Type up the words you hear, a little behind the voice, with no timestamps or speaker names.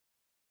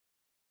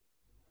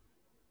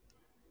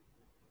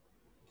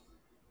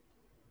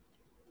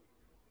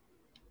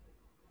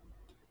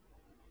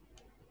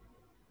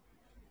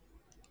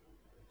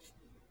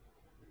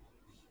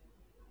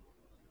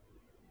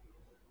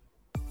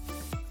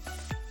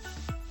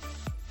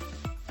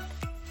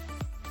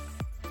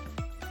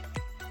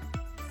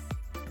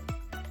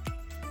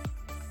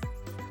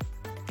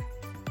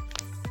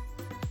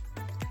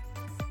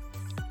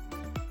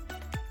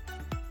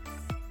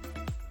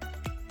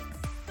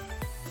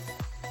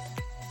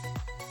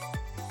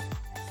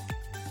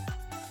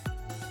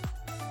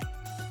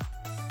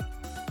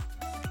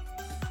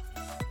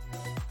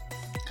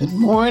Good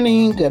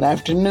morning, good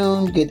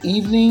afternoon, good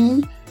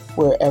evening,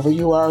 wherever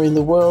you are in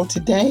the world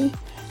today.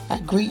 I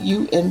greet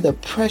you in the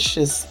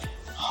precious,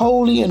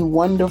 holy, and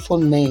wonderful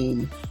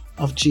name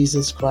of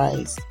Jesus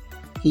Christ.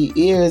 He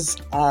is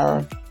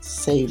our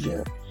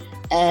Savior.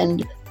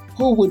 And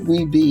who would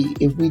we be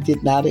if we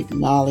did not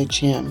acknowledge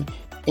Him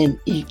in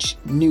each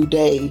new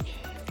day?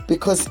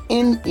 Because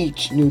in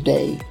each new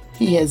day,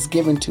 He has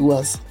given to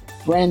us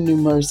brand new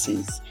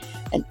mercies.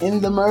 And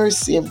in the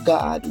mercy of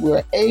God,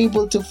 we're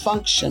able to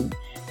function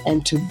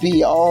and to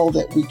be all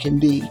that we can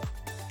be,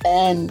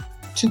 and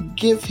to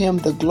give Him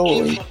the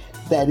glory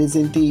that is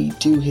indeed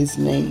due His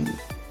name.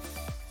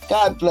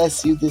 God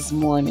bless you this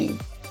morning.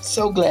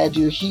 So glad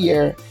you're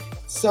here.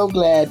 So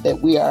glad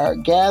that we are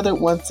gathered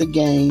once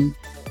again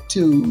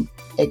to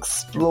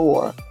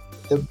explore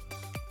the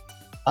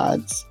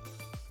God's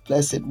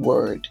blessed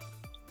word.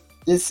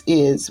 This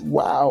is,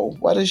 wow,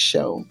 what a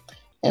show.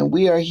 And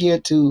we are here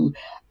to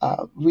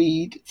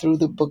read through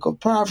the book of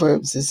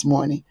Proverbs this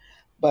morning.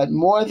 But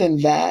more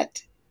than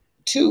that,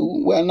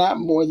 too, well, not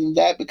more than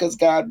that, because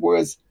God's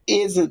word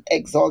is an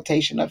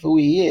exaltation of who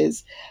He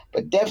is.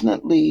 But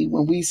definitely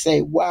when we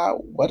say, wow,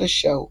 what a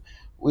show,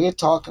 we're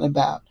talking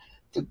about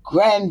the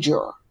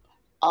grandeur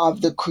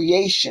of the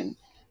creation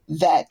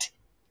that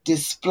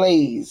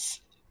displays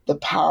the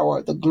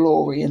power, the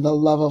glory, and the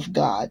love of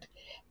God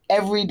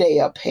every day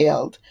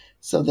upheld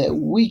so that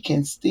we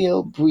can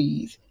still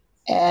breathe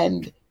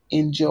and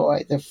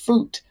enjoy the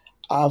fruit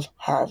of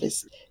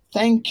harvest.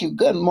 Thank you.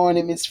 Good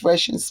morning, Miss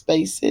Fresh in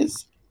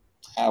Spaces.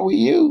 How are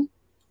you?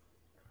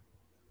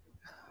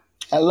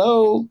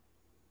 Hello?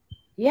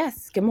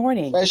 Yes, good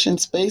morning. Fresh in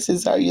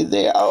Spaces, are you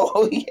there?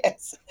 Oh,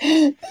 yes.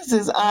 This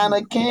is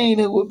Anna Kane,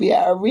 who will be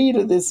our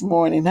reader this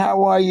morning.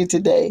 How are you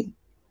today?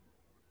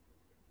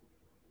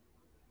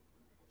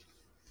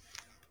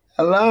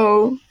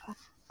 Hello?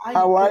 I'm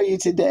How are good. you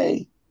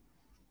today?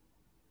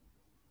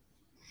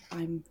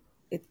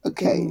 Good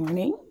Okay.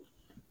 morning.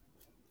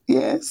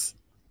 Yes.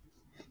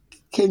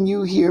 Can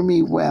you hear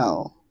me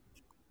well?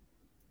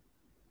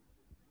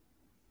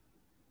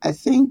 I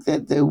think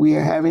that we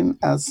are having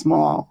a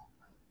small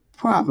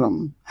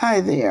problem.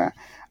 Hi there.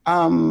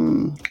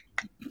 Um,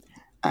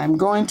 I'm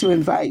going to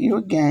invite you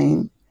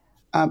again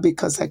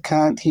because I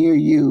can't hear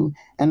you,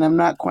 and I'm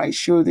not quite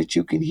sure that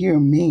you can hear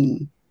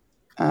me.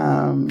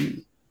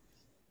 Um,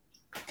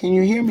 can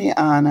you hear me,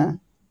 Anna?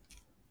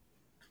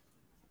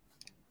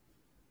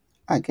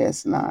 I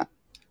guess not.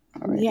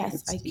 All right, Yes,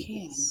 let's I do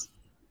can. this.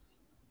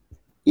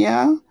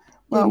 Yeah. Good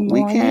Well,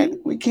 we can't.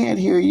 morning. We can't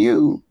hear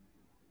you.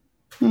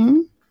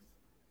 Hmm?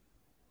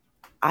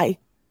 I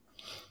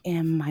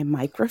am my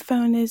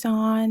microphone is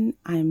on.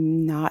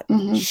 I'm not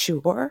Mm-hmm.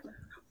 sure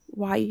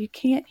why you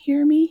can't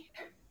hear me.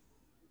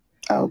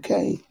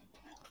 Okay.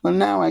 Well,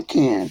 now I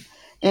can.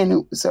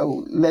 And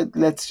so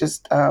let's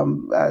just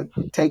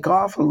take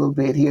off a little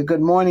bit here.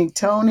 Good morning,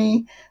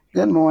 Tony.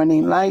 Good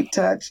morning, Light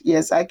Touch.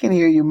 Yes, I can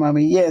hear you,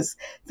 Mommy. Yes,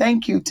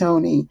 thank you,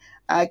 Tony.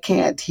 I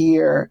can't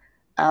hear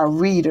our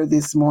reader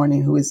this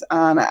morning, who is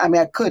Anna. I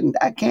mean, I couldn't.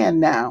 I can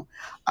now.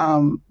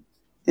 Um,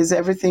 is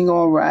everything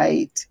all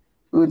right?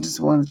 We just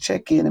want to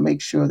check in and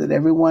make sure that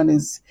everyone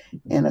is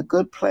in a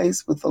good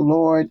place with the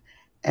Lord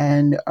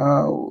and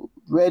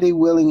ready,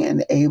 willing,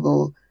 and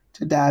able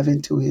to dive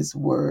into His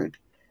Word.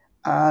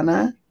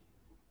 Anna,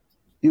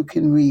 you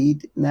can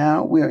read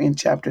now. We're in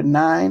chapter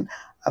 9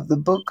 of the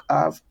book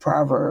of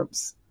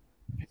Proverbs.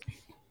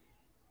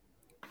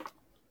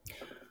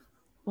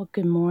 Well,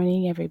 good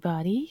morning,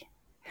 everybody.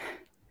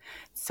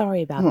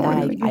 Sorry about that.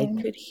 Morning I again.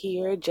 could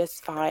hear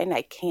just fine.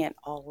 I can't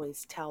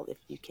always tell if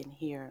you can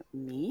hear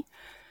me,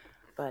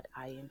 but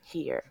I am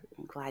here.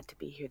 I'm glad to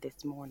be here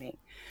this morning.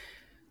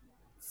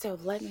 So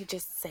let me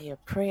just say a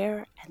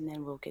prayer and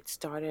then we'll get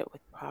started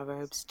with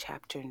Proverbs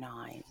chapter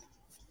 9.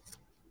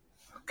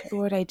 Okay.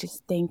 Lord, I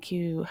just thank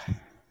you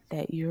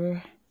that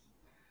you're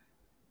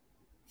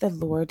the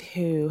Lord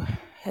who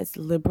has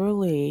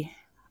liberally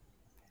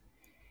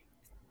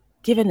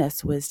given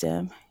us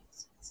wisdom.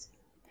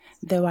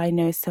 Though I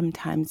know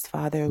sometimes,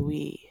 Father,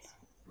 we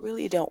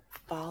really don't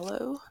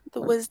follow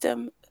the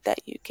wisdom that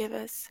you give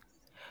us.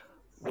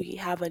 We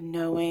have a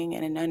knowing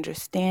and an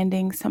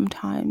understanding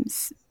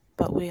sometimes,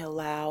 but we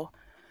allow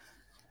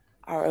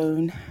our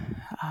own,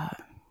 uh,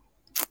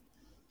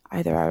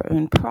 either our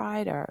own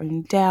pride, our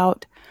own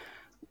doubt.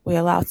 We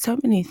allow so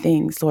many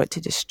things, Lord,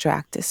 to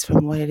distract us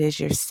from what it is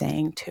you're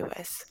saying to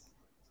us.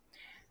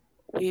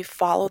 We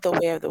follow the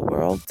way of the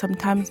world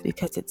sometimes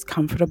because it's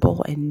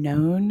comfortable and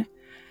known,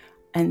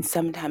 and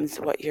sometimes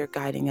what you're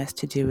guiding us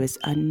to do is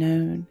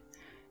unknown.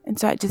 And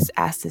so I just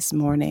ask this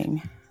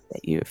morning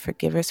that you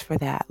forgive us for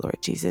that, Lord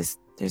Jesus.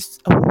 There's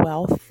a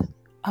wealth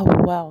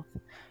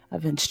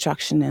of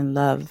instruction and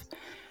love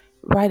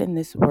right in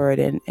this word.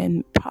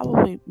 And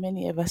probably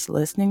many of us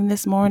listening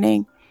this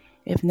morning,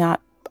 if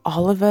not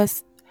all of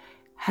us,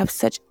 have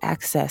such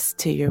access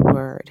to your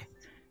word.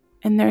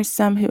 And there's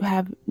some who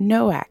have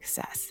no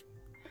access,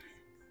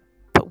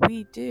 but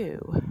we do.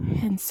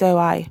 And so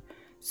I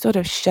sort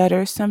of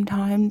shudder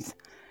sometimes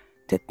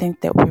to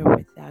think that we're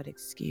without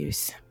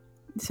excuse.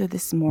 So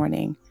this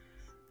morning,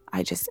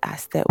 I just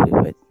ask that we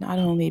would not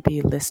only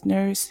be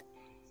listeners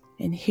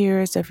and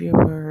hearers of your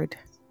word,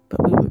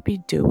 but we would be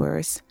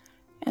doers.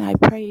 And I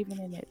pray even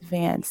in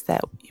advance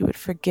that you would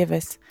forgive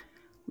us,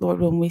 Lord,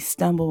 when we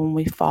stumble, when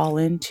we fall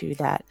into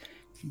that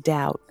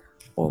doubt,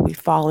 or we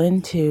fall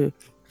into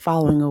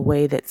following a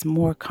way that's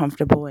more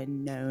comfortable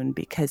and known,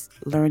 because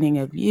learning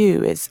of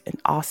you is an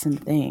awesome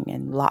thing.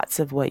 And lots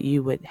of what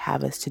you would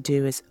have us to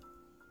do is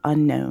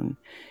unknown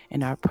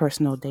in our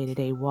personal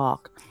day-to-day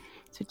walk.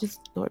 So just,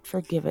 Lord,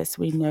 forgive us.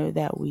 We know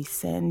that we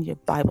sin. Your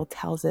Bible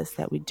tells us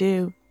that we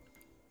do.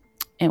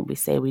 And we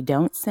say we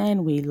don't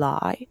sin, we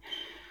lie.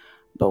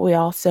 But we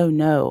also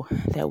know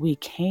that we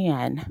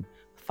can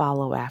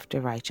follow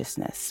after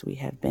righteousness. We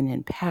have been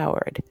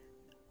empowered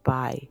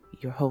by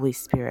your Holy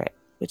Spirit,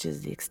 which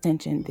is the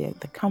extension,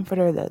 the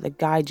comforter, the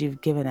guide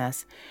you've given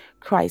us.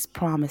 Christ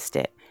promised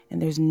it,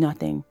 and there's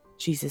nothing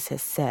Jesus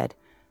has said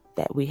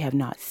that we have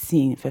not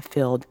seen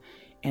fulfilled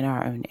in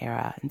our own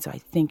era. And so I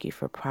thank you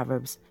for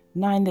Proverbs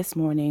 9 this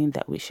morning,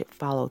 that we should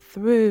follow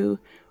through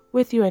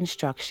with your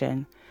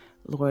instruction,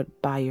 Lord,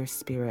 by your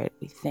Spirit.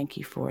 We thank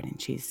you for it in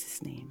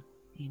Jesus' name.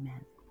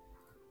 Amen.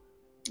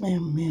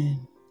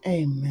 Amen.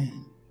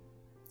 Amen.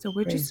 So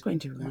we're just going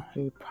to read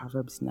through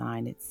Proverbs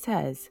 9. It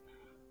says,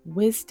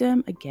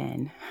 Wisdom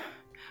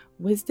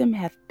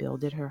hath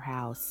builded her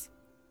house.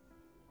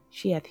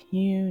 She hath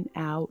hewn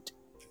out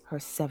her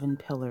 7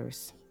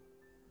 pillars.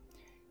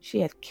 She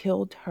hath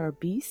killed her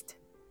beast.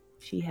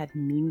 She hath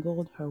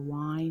mingled her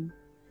wine.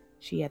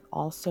 She hath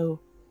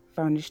also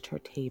furnished her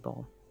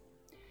table.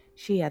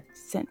 She hath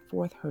sent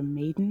forth her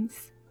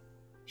maidens.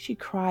 She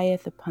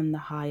crieth upon the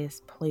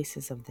highest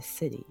places of the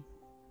city.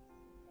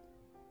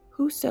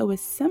 Whoso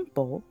is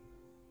simple,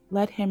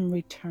 let him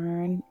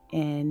return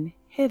in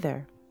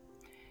hither.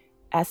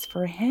 As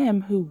for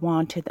him who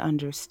wanteth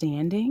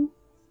understanding,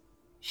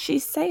 she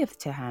saith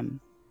to him,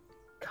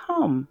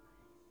 Come,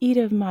 eat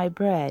of my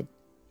bread,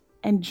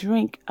 and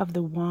drink of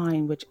the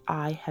wine which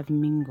I have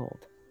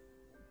mingled.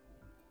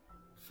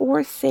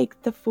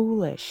 Forsake the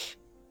foolish,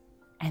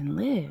 and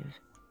live,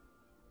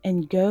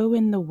 and go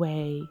in the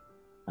way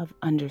of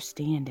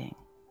understanding.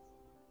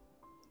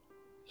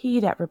 He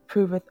that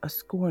reproveth a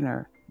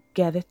scorner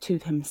getteth to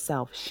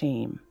himself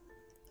shame,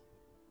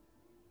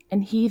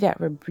 and he that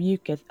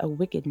rebuketh a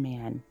wicked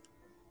man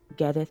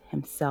getteth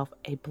himself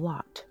a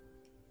blot.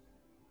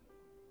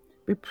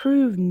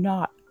 Reprove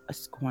not a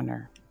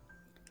scorner,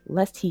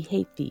 lest he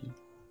hate thee.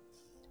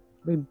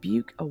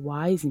 Rebuke a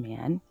wise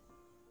man,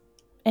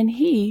 and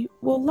he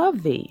will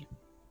love thee.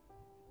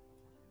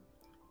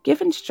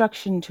 Give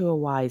instruction to a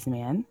wise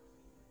man,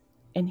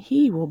 and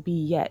he will be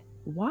yet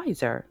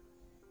wiser.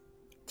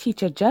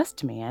 Teach a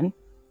just man,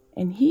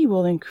 and he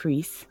will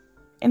increase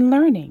in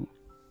learning.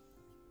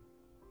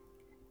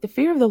 The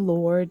fear of the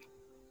Lord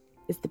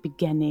is the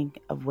beginning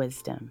of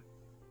wisdom,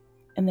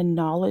 and the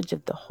knowledge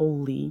of the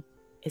holy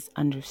is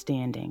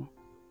understanding.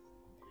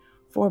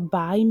 For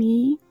by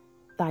me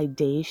thy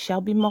days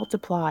shall be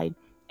multiplied,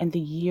 and the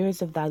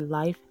years of thy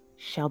life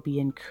shall be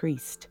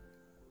increased.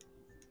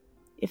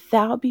 If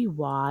thou be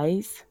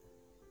wise,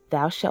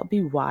 thou shalt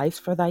be wise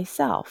for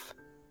thyself.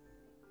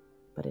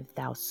 But if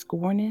thou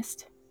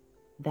scornest,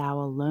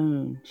 thou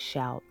alone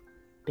shalt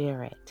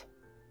bear it.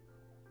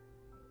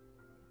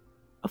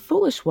 A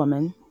foolish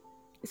woman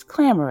is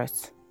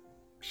clamorous.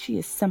 She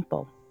is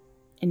simple,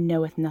 and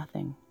knoweth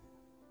nothing.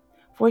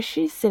 For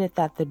she sitteth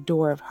at the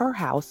door of her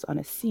house on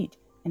a seat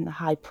in the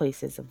high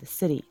places of the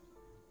city,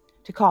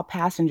 to call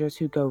passengers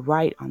who go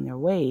right on their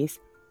ways.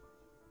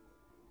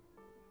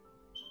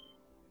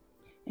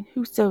 And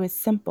whoso is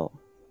simple,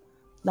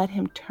 let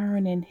him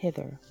turn in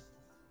hither,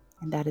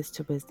 and that is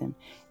to wisdom.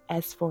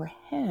 As for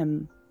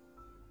him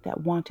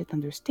that wanteth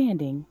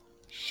understanding,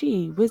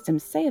 she, wisdom,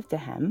 saith to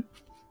him,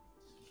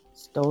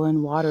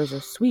 Stolen waters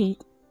are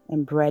sweet,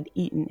 and bread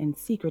eaten in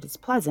secret is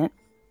pleasant,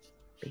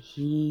 but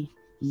he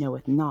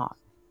knoweth not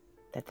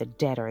that the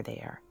dead are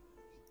there,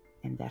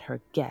 and that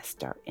her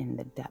guests are in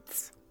the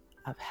depths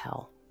of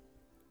hell.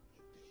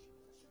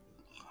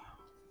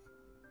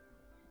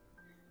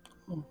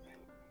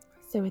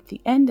 So at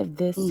the end of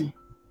this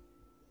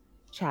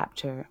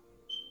chapter,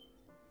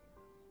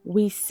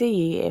 we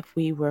see, if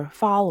we were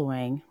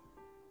following,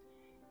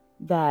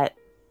 that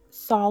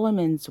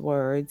Solomon's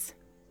words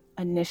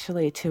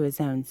initially to his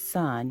own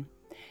son,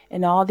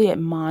 and all the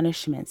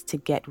admonishments to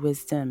get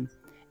wisdom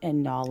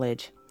and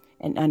knowledge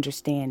and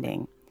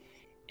understanding,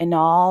 and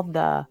all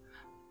the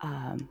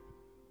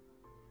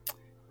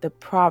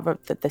proverb,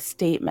 the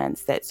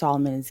statements that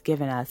Solomon has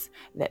given us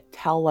that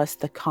tell us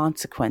the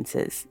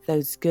consequences,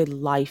 those good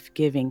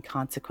life-giving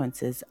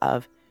consequences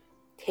of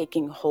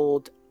taking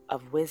hold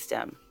of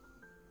wisdom.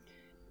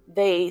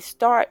 The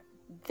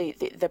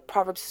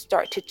Proverbs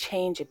start to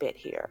change a bit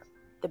here.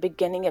 The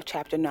beginning of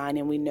chapter 9,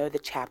 and we know the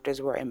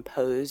chapters were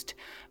imposed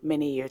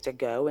many years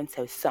ago, and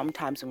so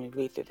sometimes when we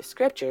read through the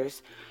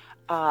scriptures,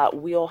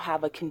 we'll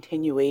have a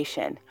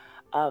continuation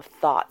of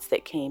thoughts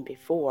that came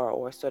before,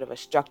 or sort of a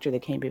structure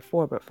that came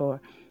before, but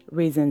for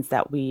reasons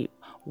that we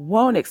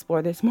won't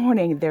explore this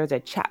morning, there's a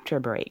chapter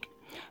break.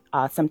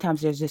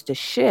 Sometimes there's just a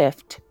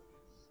shift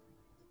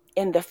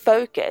in the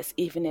focus,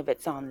 even if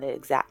it's on the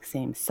exact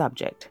same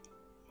subject.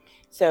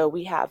 So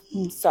we have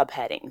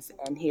subheadings,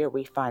 and here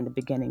we find the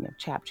beginning of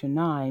chapter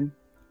 9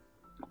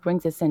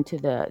 brings us into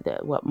the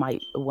what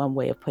might, one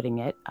way of putting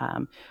it,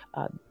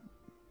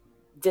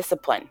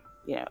 discipline,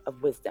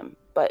 of wisdom.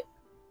 But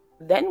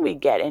then we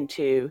get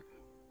into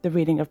the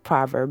reading of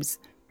Proverbs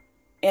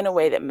in a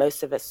way that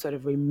most of us sort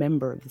of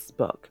remember this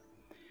book,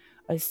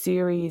 a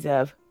series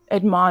of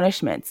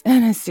admonishments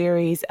and a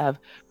series of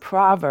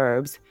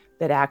proverbs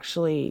that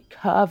actually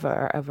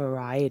cover a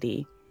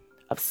variety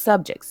of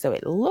subjects. So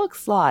it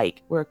looks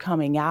like we're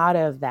coming out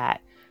of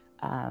that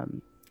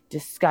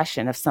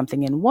discussion of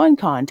something in one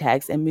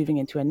context and moving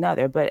into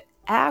another. But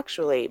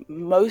actually,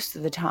 most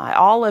of the time,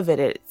 all of it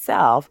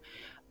itself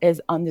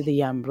is under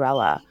the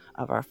umbrella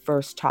of our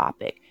first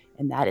topic,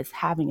 and that is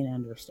having an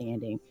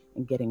understanding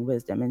and getting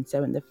wisdom. And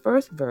so in the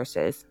first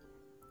verses,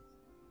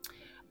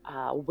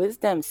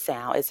 wisdom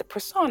sound is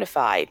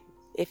personified.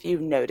 If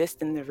you've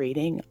noticed in the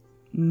reading,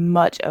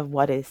 much of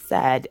what is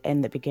said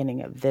in the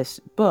beginning of this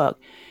book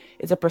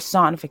is a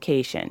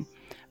personification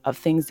of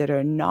things that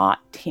are not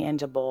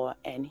tangible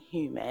and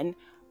human,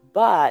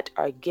 but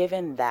are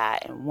given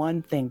that. And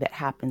one thing that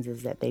happens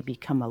is that they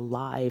become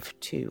alive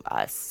to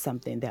us,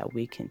 something that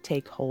we can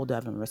take hold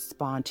of and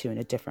respond to in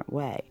a different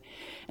way.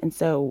 And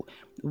so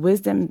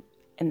wisdom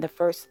in the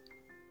first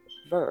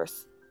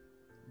verse,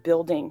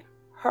 building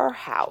her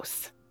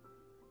house,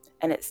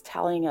 and it's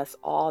telling us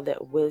all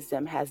that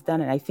wisdom has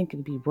done. And I think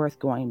it'd be worth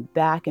going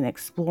back and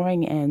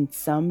exploring in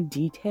some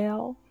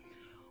detail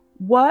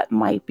what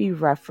might be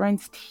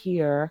referenced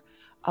here.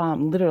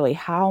 Literally,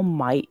 how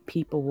might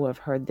people who have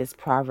heard this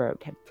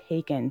proverb have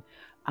taken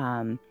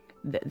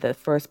the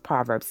first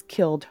Proverbs,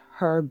 killed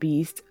her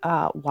beast?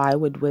 Why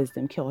would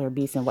wisdom kill her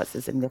beast? And what's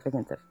the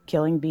significance of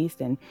killing beast?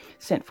 And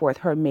sent forth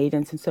her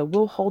maidens. And so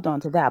we'll hold on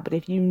to that. But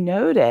if you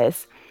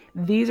notice,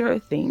 these are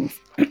things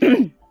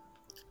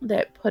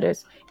that put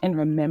us in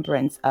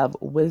remembrance of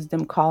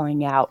wisdom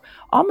calling out,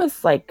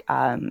 almost like,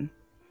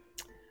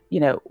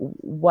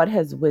 what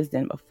has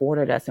wisdom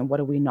afforded us and what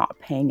are we not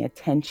paying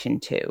attention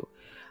to?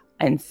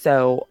 And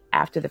so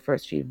after the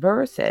first few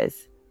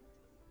verses,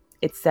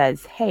 it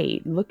says,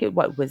 hey, look at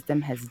what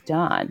wisdom has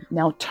done.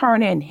 Now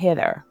turn in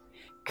hither.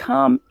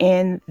 Come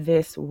in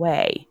this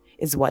way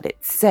is what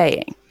it's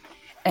saying.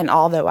 And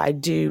although I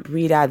do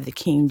read out of the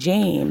King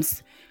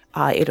James,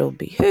 it'll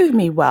behoove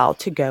me well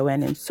to go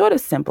in and sort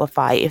of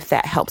simplify if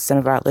that helps some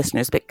of our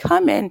listeners. But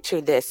come into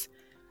this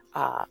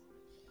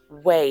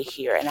way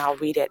here, and I'll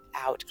read it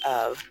out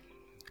of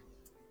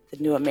the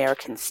New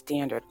American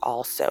Standard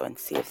also and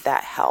see if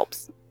that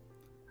helps.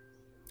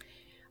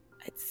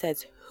 It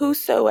says,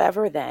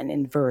 whosoever then,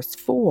 in verse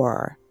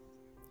 4,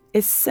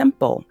 is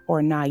simple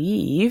or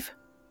naive,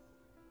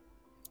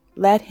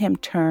 let him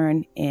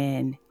turn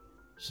in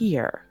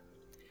here.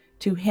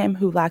 To him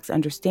who lacks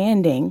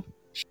understanding,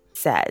 she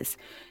says.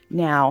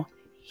 Now,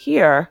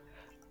 here,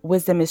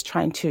 wisdom is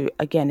trying to,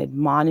 again,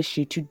 admonish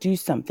you to do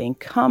something.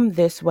 Come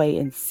this way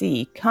and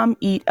see. Come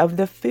eat of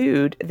the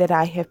food that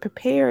I have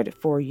prepared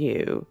for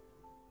you.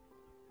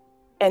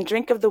 And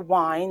drink of the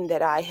wine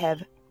that I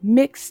have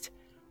mixed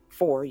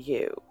for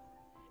you,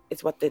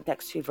 is what the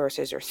next few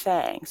verses are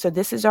saying. So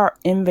this is our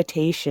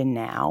invitation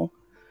now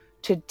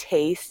to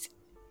taste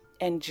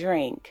and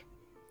drink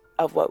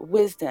of what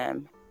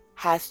wisdom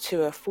has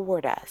to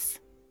afford us.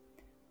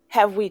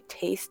 Have we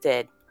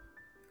tasted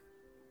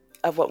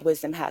of what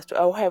wisdom has to,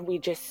 or have we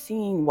just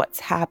seen what's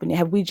happening?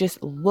 Have we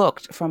just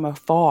looked from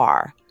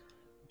afar?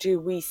 Do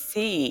we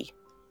see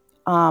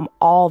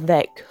all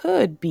that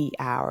could be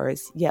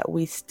ours, yet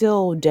we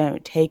still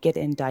don't take it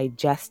and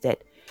digest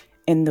it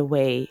in the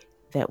way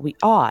that we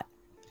ought?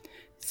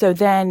 So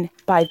then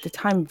by the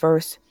time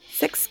verse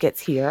 6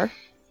 gets here,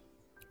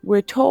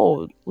 we're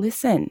told,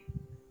 listen,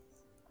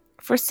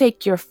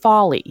 forsake your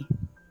folly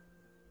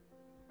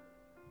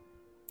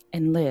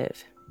and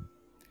live.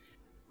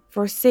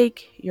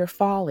 Forsake your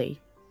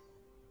folly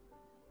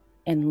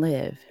and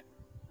live.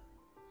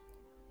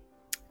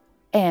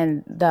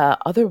 And the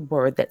other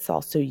word that's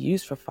also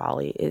used for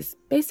folly is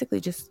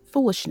basically just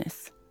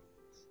foolishness.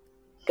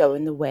 Go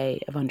in the way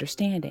of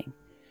understanding.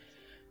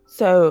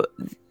 So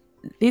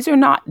these are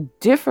not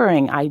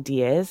differing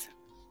ideas.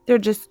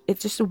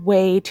 It's just a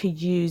way to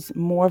use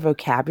more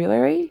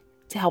vocabulary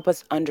to help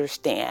us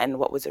understand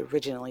what was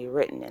originally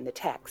written in the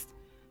text.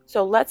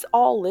 So let's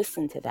all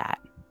listen to that.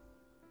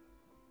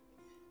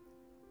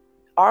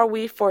 Are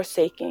we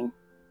forsaking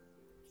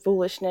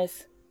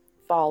foolishness,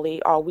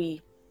 folly? Are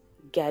we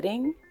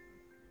getting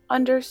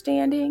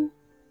understanding?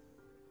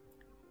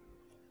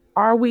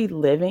 Are we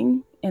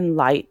living in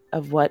light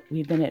of what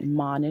we've been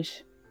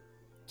admonished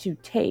to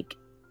take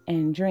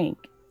and drink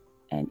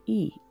and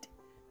eat?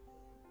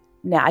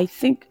 Now, I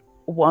think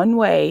one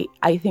way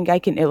I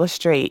can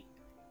illustrate,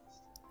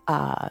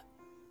 an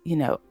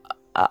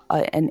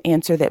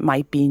answer that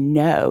might be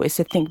no, is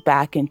to think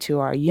back into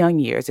our young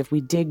years if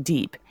we dig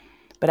deep.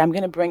 But I'm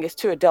going to bring us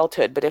to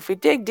adulthood. But if we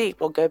dig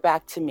deep, we'll go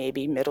back to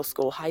maybe middle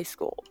school, high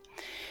school.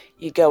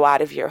 You go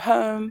out of your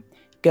home,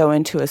 go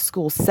into a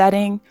school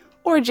setting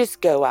or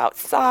just go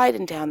outside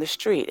and down the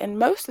street. And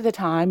most of the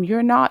time,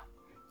 you're not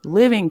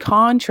living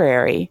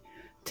contrary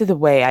to the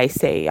way I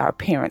say our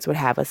parents would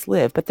have us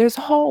live. But there's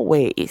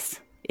always,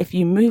 if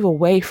you move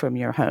away from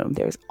your home,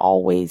 there's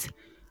always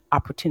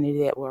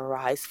opportunity that will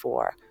arise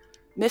for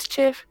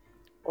mischief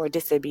or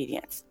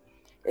disobedience.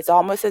 It's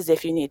almost as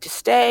if you need to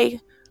stay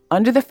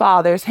under the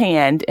father's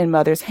hand and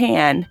mother's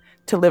hand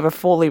to live a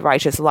fully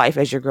righteous life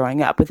as you're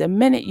growing up. But the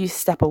minute you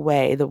step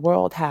away, the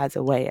world has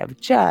a way of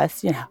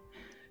just,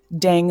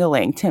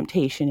 dangling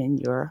temptation in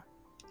your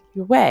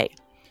way.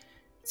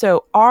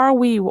 So were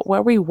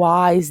we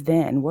wise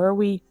then? Were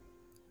we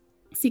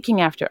seeking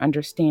after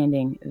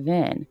understanding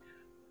then?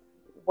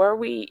 Were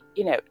we,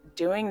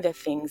 doing the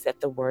things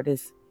that the word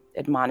is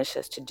admonished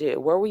us to do?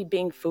 Were we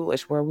being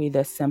foolish? Were we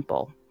the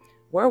simple?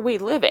 Were we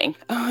living?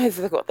 Is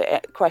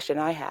the question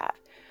I have.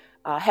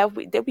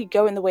 Did we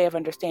go in the way of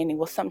understanding?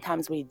 Well,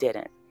 sometimes we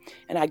didn't.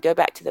 And I go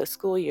back to those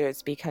school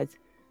years because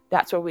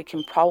that's where we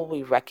can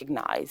probably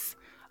recognize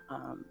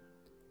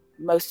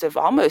most of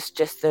almost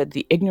just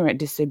the ignorant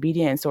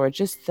disobedience, or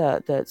just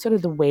the sort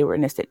of the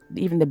waywardness that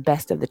even the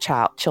best of the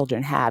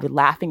children have,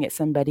 laughing at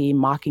somebody,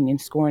 mocking and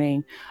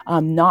scorning,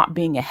 not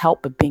being a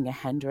help but being a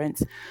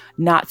hindrance,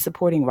 not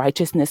supporting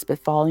righteousness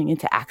but falling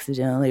into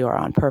accidentally or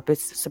on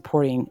purpose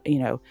supporting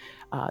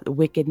the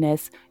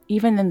wickedness,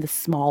 even in the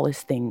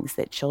smallest things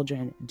that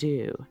children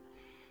do.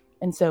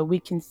 And so we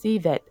can see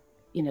that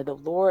the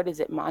Lord is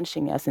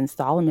admonishing us, and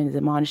Solomon is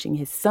admonishing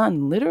his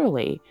son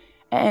literally.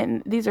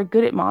 And these are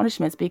good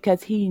admonishments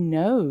because he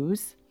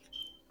knows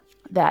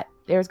that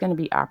there's going to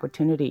be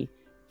opportunity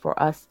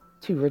for us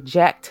to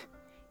reject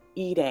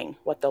eating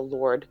what the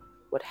Lord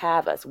would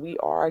have us. We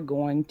are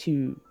going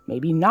to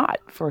maybe not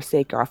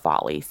forsake our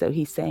folly. So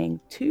he's saying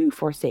to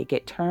forsake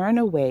it, turn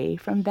away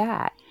from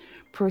that,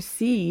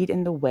 proceed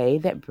in the way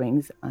that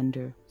brings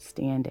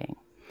understanding.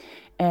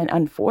 And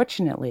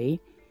unfortunately,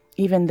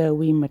 even though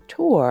we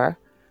mature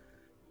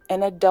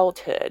in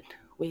adulthood,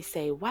 we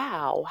say,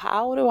 wow,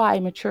 how do I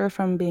mature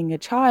from being a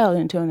child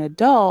into an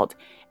adult?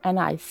 And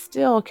I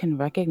still can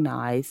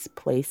recognize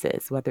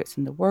places, whether it's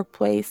in the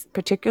workplace,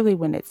 particularly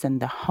when it's in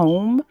the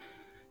home.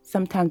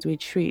 Sometimes we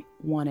treat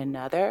one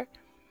another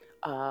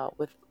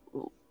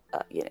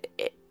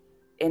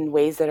in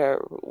ways that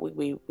are,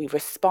 we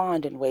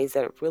respond in ways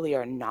that really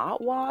are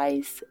not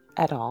wise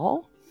at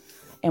all.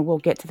 And we'll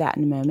get to that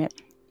in a moment,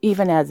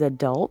 even as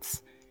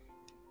adults.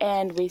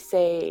 And we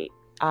say,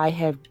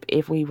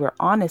 if we were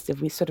honest, if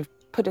we sort of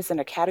put us in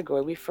a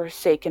category, we've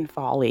forsaken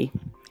folly.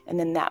 And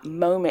in that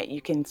moment,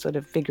 you can sort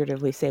of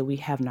figuratively say we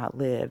have not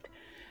lived.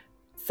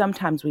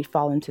 Sometimes we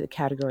fall into the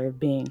category of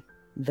being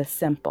the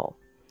simple.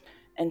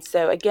 And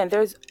so again,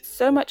 there's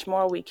so much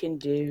more we can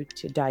do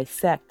to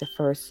dissect the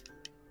first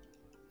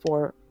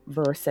 4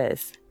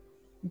 verses.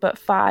 But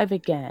 5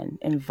 again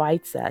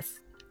invites us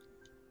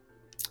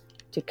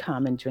to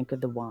come and drink of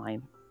the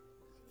wine,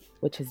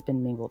 which has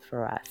been mingled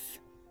for us.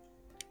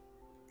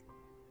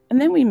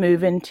 And then we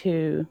move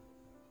into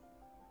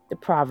the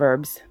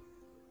Proverbs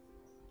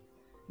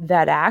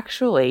that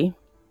actually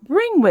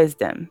bring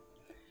wisdom.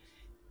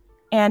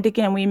 And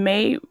again, we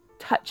may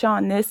touch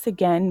on this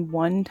again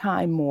one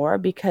time more,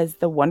 because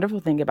the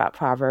wonderful thing about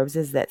Proverbs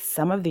is that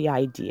some of the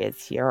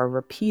ideas here are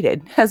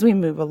repeated as we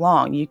move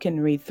along. You can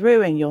read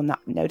through and you'll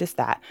not notice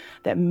that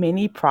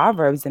many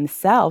Proverbs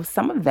themselves,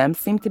 some of them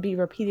seem to be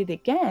repeated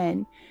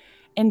again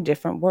in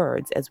different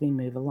words as we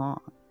move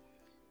along.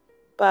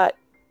 But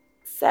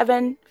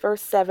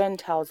verse 7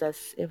 tells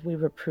us, if we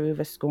reprove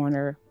a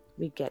scorner,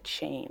 we get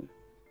shame.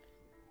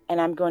 And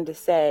I'm going to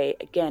say,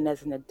 again,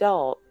 as an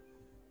adult,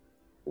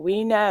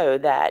 we know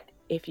that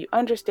if you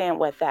understand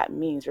what that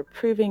means,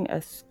 reproving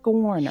a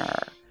scorner,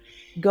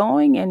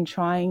 going and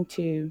trying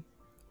to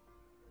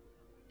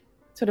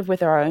sort of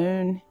with our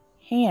own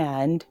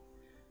hand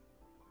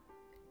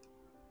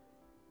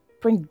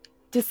bring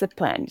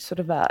discipline,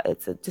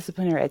 it's a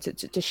disciplinary,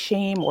 to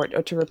shame or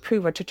to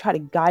reprove or to try to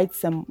guide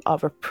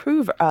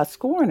reprove a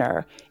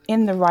scorner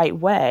in the right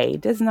way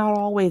does not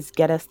always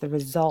get us the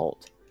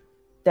result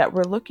that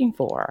we're looking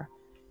for.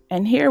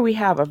 And here we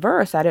have a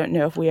verse. I don't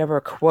know if we ever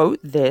quote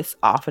this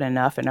often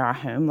enough in our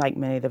home, like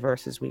many of the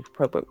verses we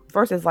quote, but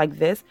verses like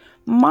this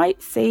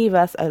might save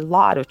us a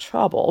lot of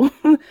trouble.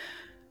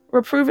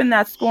 Reproving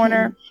that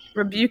scorner,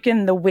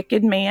 rebuking the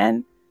wicked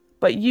man,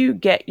 but you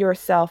get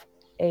yourself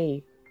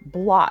a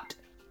blot,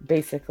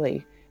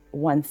 basically,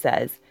 one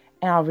says.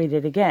 And I'll read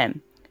it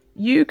again.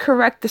 You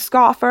correct the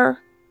scoffer,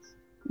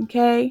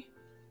 okay?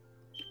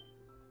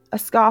 A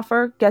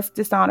scoffer gets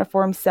dishonor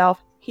for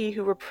himself. He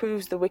who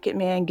reproves the wicked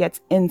man gets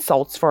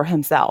insults for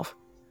himself.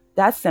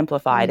 That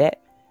simplified it.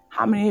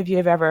 How many of you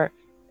have ever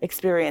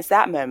experienced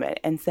that moment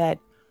and said,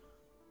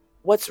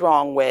 what's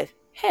wrong with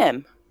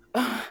him?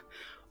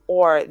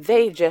 Or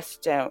they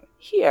just don't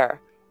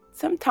hear.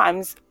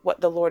 Sometimes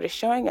what the Lord is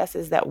showing us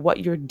is that what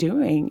you're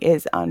doing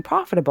is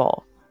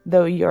unprofitable,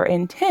 though your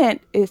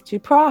intent is to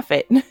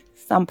profit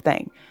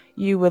something.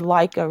 You would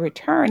like a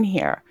return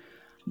here,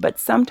 but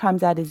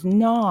sometimes that is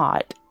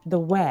not the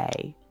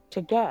way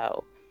to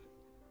go.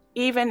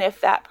 even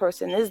if that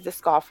person is the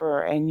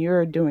scoffer and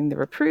you're doing the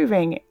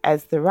reproving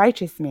as the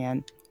righteous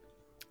man,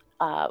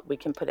 we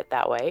can put it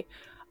that way,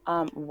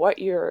 what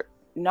you're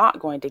not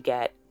going to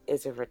get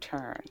is a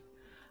return.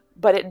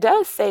 But it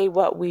does say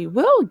what we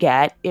will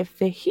get if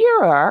the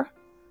hearer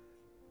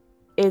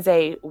is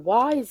a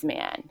wise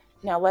man.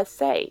 Now, let's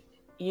say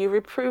you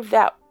reprove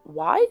that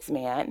wise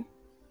man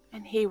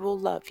and he will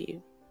love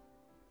you.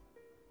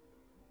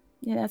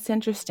 Yeah, that's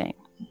interesting.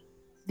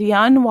 The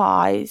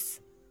unwise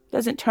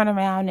doesn't turn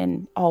around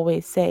and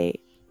always say,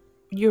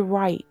 "You're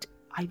right,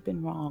 I've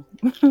been wrong."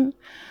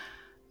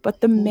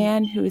 But the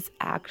man who is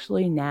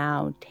actually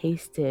now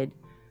tasted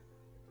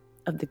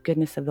of the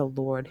goodness of the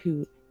Lord,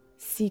 who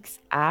seeks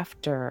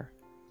after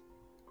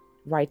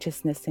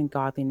righteousness and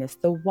godliness,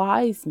 the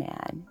wise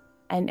man.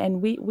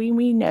 And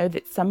we know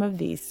that some of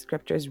these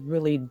scriptures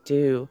really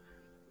do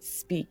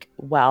speak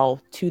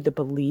well to the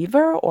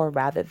believer, or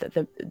rather,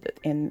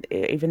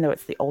 even though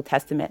it's the Old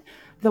Testament,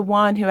 the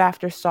one who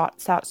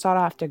sought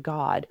after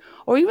God,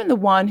 or even the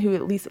one who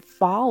at least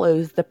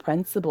follows the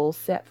principles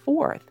set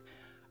forth,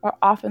 are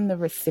often the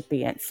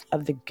recipients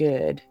of the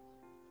good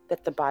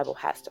that the Bible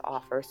has to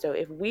offer. So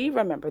if we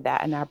remember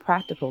that in our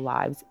practical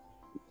lives,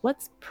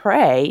 let's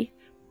pray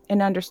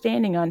an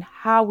understanding on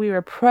how we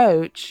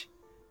approach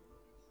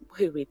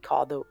who we'd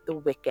call the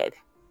wicked,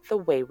 the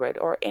wayward,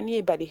 or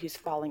anybody who's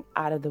falling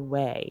out of the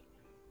way.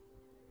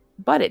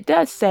 But it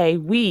does say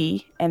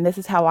we, and this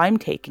is how I'm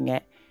taking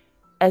it,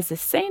 as the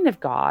saint of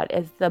God,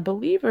 as the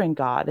believer in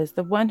God, as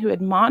the one who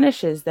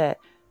admonishes that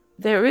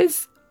there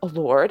is a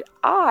Lord,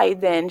 I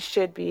then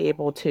should be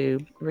able to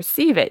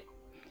receive it.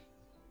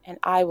 And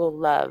I will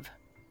love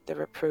the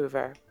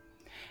reprover.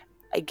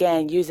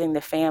 Again, using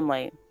the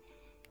family,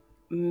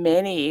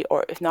 many,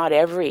 or if not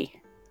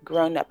every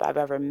grown-up I've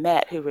ever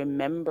met who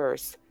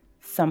remembers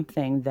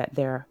something that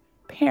their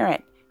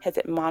parent has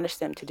admonished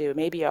them to do,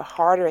 maybe a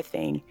harder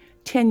thing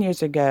 10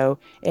 years ago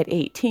at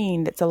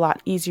 18 that's a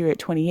lot easier at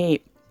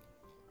 28,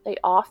 they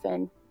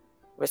often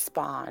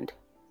respond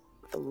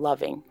with a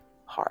loving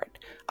heart.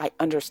 I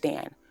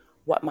understand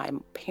what my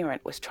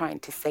parent was trying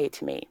to say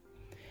to me.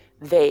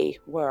 They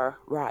were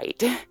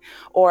right.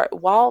 Or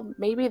while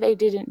maybe they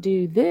didn't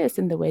do this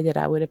in the way that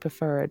I would have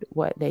preferred,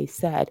 what they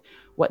said,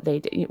 what they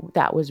did,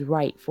 that was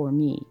right for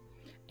me.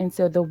 And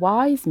so the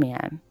wise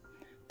man,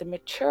 the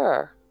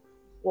mature,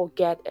 will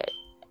get it,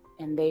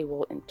 and they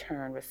will in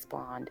turn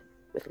respond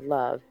with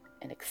love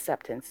and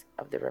acceptance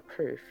of the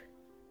reproof.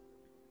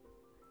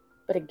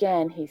 But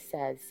again, he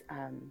says,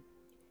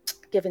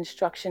 give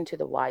instruction to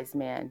the wise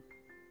man,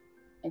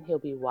 and he'll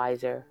be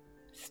wiser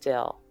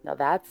still. Now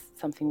that's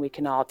something we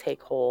can all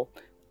take hold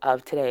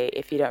of today.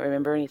 If you don't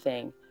remember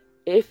anything,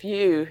 if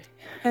you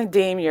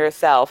deem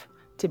yourself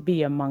to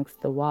be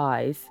amongst the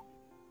wise,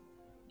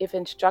 if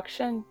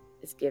instruction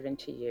is given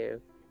to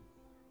you,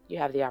 you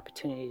have the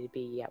opportunity to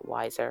be yet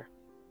wiser.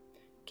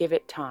 Give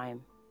it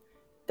time,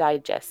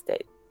 digest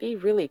it, be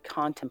really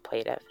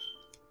contemplative.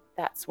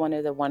 That's one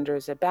of the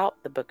wonders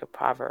about the book of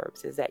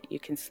Proverbs, is that you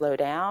can slow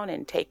down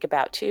and take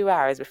about 2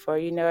 hours before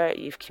you know it.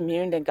 You've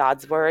communed in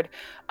God's word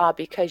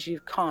because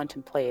you've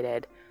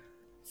contemplated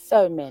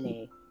so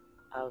many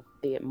of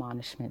the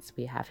admonishments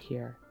we have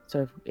here.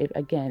 So if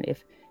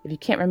you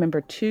can't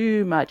remember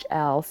too much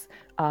else,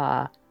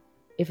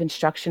 if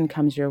instruction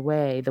comes your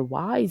way, the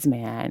wise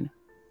man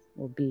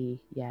will be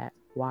yet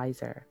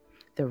wiser.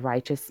 The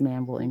righteous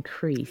man will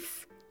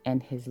increase in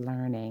his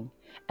learning.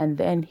 And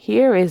then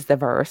here is the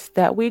verse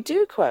that we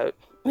do quote.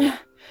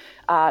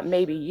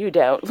 Maybe you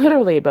don't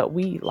literally, but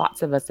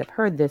lots of us have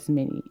heard this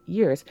many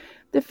years.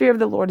 The fear of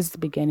the Lord is the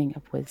beginning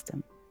of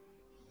wisdom.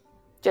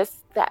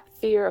 Just that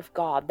fear of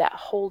God, that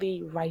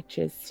holy,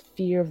 righteous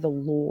fear of the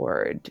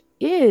Lord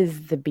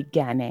is the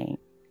beginning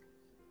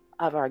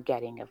of our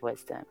getting of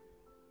wisdom.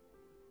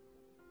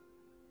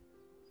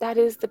 That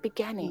is the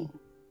beginning.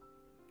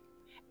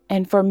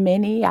 And for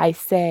many, I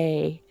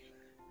say,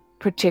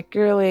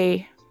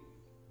 particularly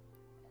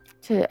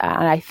and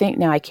I think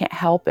now I can't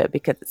help it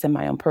because it's in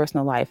my own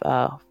personal life,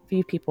 a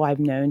few people I've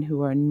known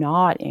who are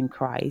not in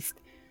Christ,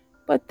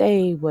 but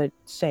they would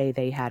say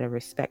they had a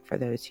respect for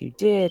those who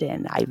did.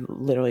 And I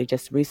literally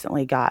just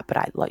recently but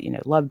I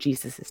love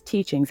Jesus's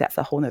teachings. That's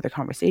a whole nother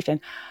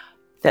conversation,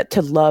 that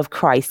to love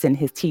Christ and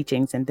his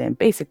teachings, and then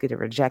basically to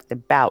reject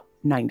about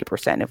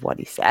 90% of what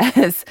he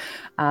says.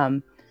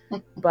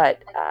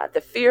 But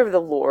the fear of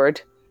the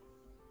Lord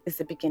is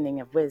the beginning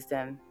of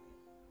wisdom.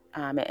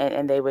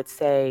 And they would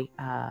say,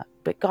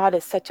 but God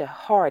is such a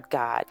hard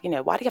God.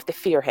 Why do you have to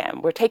fear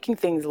him? We're taking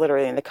things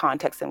literally in the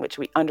context in which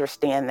we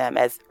understand them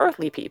as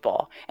earthly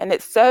people. And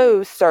it's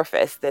so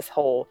surface, this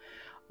whole,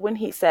 when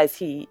he says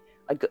he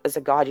is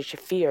a God you should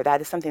fear, that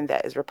is something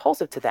that is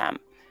repulsive to them.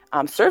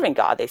 Serving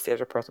God, they say,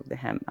 is repulsive to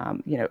him.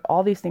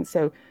 All these things.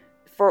 So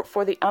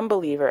for the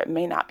unbeliever, it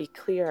may not be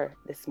clear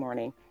this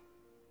morning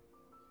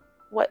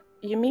what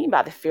you mean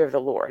by the fear of the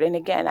Lord. And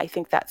again, I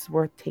think that's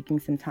worth taking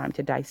some time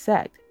to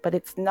dissect. But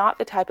it's not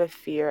the type of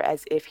fear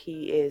as if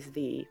he is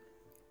the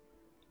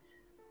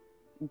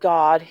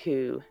God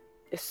who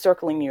is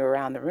circling you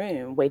around the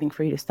room, waiting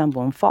for you to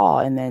stumble and fall,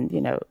 and then,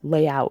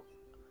 lay out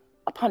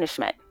a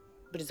punishment,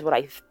 which is what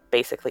I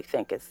basically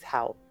think is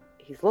how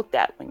he's looked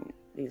at when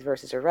these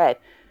verses are read.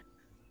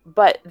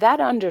 But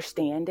that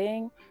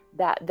understanding,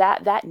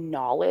 that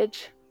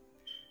knowledge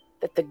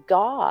that the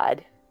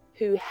God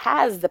who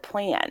has the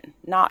plan,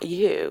 not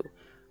you,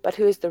 but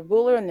who is the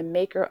ruler and the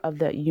maker of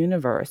the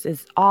universe,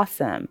 is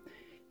awesome.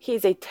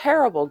 He's a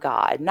terrible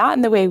God, not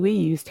in the way we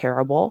use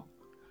terrible,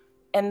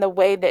 in the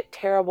way that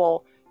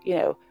terrible,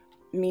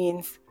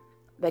 means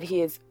that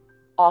he is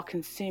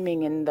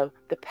all-consuming in the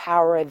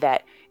power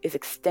that is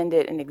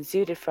extended and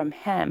exuded from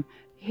him.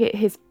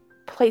 His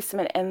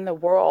placement in the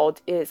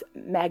world is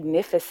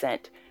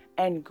magnificent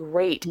and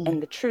great, in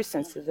the true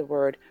sense of the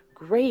word,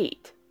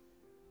 great.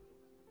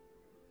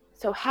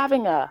 So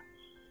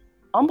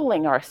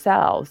humbling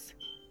ourselves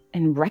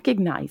and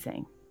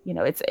recognizing,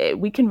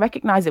 we can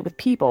recognize it with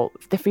people.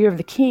 The fear of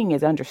the king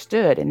is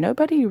understood, and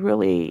nobody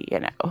really,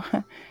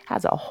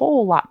 has a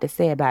whole lot to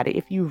say about it.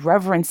 If you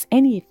reverence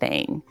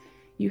anything,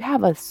 you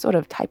have a sort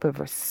of type of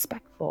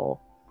respectful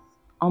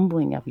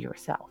humbling of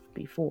yourself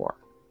before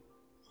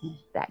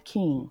that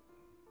king.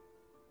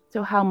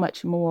 So how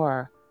much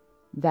more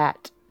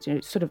that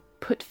sort of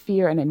put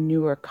fear in a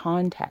newer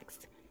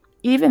context,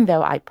 even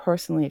though I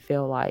personally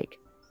feel like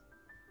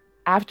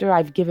after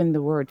I've given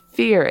the word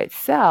fear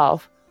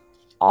itself,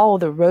 all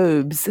the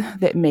robes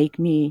that make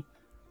me,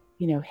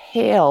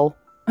 hail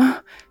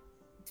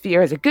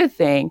fear as a good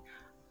thing,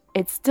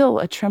 it's still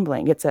a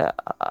trembling. It's a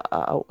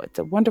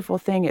wonderful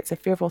thing. It's a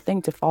fearful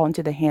thing to fall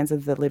into the hands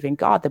of the living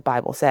God, the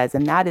Bible says.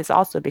 And that is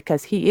also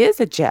because he is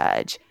a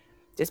judge.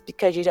 Just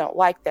because you don't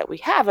like that we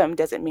have him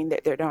doesn't mean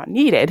that they're not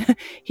needed.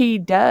 He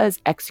does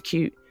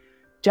execute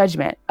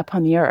judgment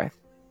upon the earth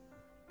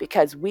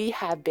because we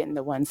have been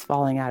the ones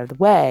falling out of the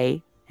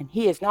way and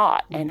he is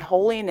not. And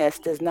holiness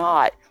does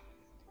not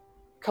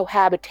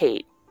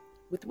cohabitate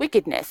with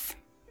wickedness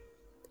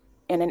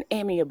in an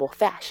amiable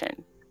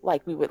fashion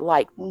like we would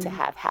like to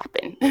have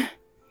happen.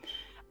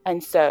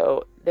 And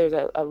so there's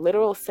a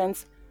literal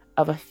sense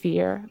of a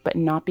fear, but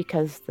not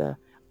because the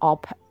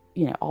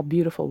all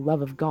beautiful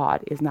love of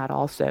God is not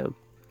also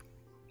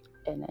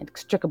an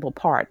inextricable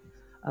part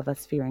of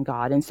us fearing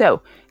God. And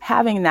so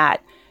having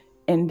that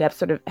in-depth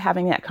sort of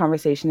having that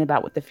conversation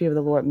about what the fear of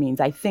the Lord means,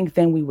 I think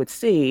then we would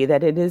see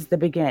that it is the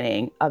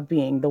beginning of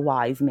being the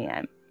wise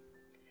man.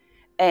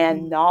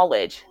 And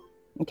knowledge,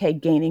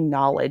 gaining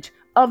knowledge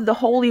of the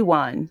Holy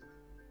One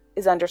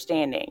is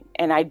understanding.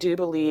 And I do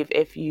believe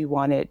if you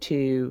wanted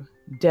to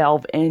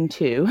delve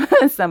into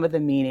some of the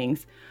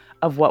meanings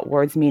of what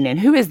words mean and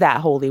who is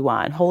that Holy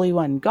One? Holy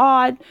One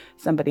God.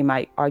 Somebody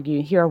might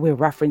argue here we're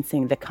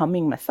referencing the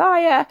coming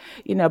Messiah,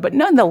 but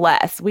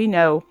nonetheless, we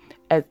know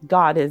as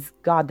God is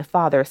God the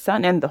Father,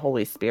 Son, and the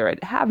Holy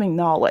Spirit. Having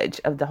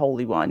knowledge of the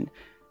Holy One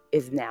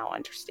is now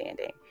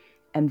understanding.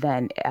 And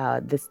then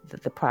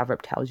the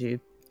proverb tells you,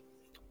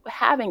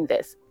 having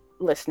this,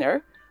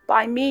 listener,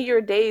 by me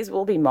your days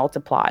will be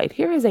multiplied.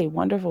 Here is a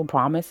wonderful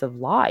promise of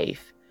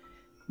life.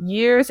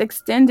 Years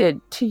extended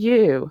to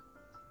you.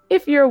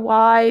 If you're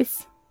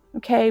wise,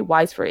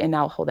 wise for, and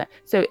I'll hold that.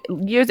 So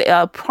here's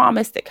a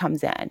promise that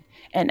comes in.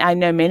 And I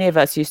know many of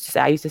us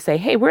I used to say,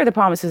 hey, where are the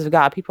promises of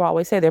God? People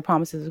always say they're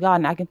promises of God.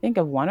 And I can think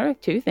of one or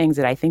two things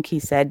that I think he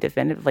said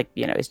definitively,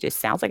 it just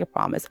sounds like a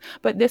promise.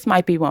 But this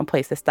might be one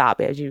place to stop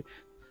as you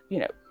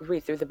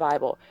read through the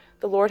Bible.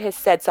 The Lord has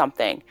said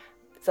something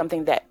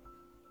that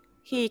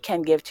he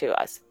can give to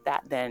us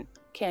that then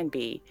can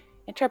be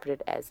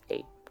interpreted as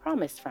a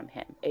promise from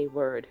him, a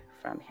word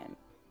from him.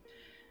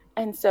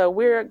 And so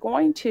we're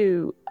going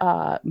to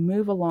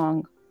move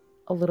along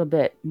a little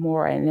bit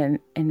more and then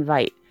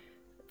invite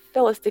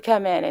Phyllis to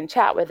come in and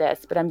chat with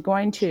us. But I'm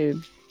going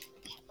to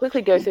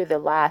quickly go through the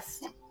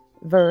last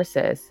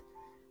verses.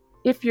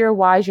 If you're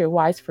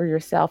wise for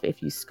yourself.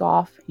 If you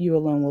scoff, you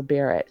alone will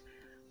bear it.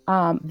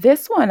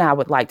 This one I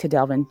would like to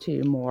delve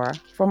into more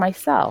for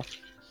myself.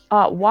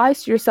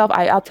 Wise to yourself.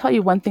 I'll tell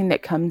you one thing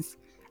that comes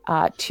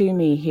to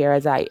me here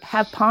as I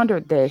have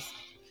pondered this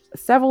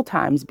several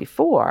times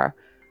before,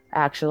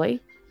 actually.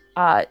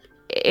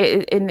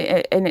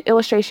 An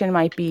illustration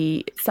might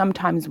be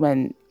sometimes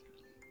when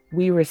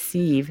we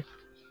receive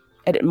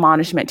an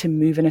admonishment to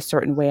move in a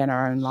certain way in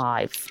our own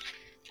lives.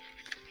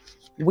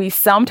 We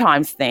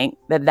sometimes think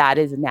that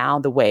is now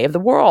the way of the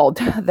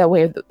world, the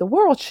way the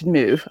world should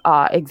move,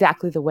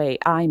 exactly the way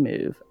I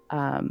move.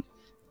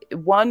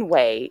 One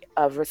way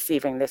of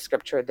receiving this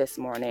scripture this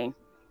morning,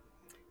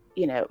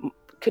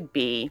 could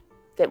be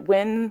that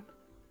when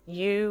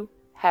you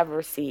have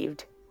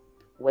received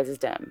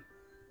wisdom,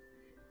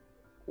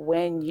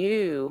 when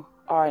you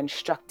are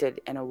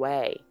instructed in a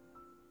way,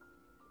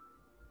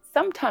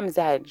 sometimes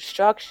that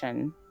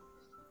instruction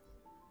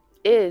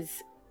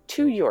is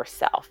to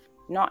yourself,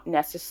 not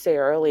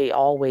necessarily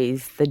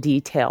always the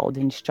detailed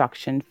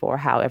instruction for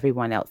how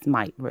everyone else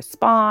might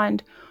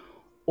respond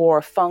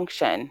or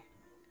function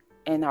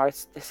in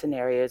the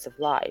scenarios of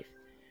life.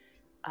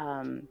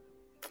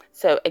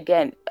 So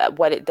again,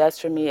 what it does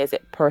for me is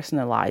it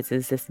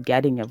personalizes this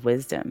getting of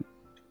wisdom.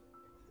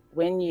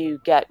 when you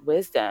get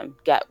wisdom,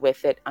 get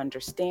with it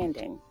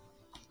understanding.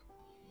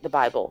 The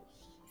Bible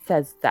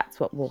says that's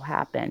what will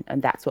happen,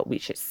 and that's what we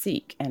should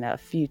seek in a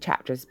few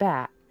chapters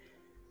back.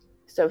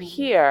 So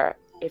here,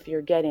 if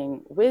you're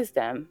getting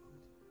wisdom,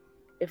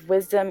 if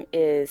wisdom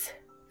is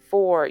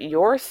for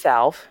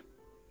yourself,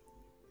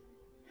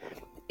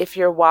 if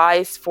you're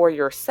wise for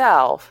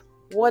yourself,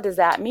 what does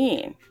that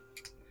mean?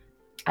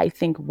 I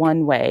think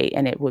one way,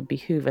 and it would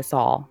behoove us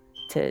all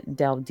to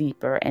delve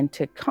deeper and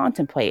to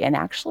contemplate and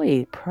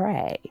actually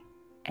pray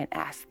and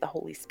ask the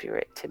Holy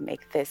Spirit to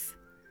make this,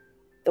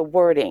 the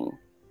wording,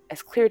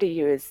 as clear to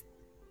you as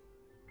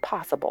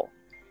possible.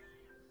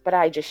 But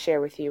I just share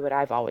with you what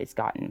I've always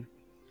gotten,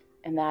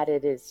 and that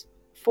it is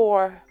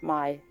for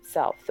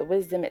myself. The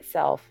wisdom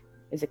itself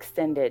is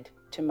extended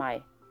to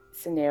my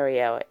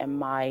scenario and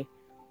my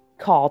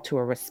call to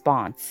a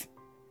response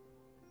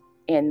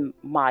in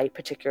my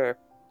particular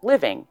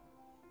living.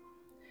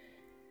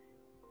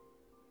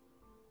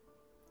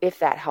 If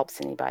that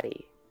helps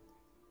anybody.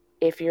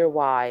 If you're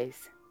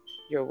wise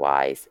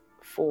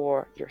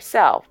for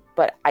yourself.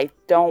 But I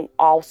don't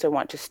also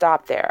want to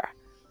stop there.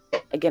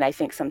 Again, I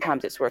think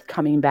sometimes it's worth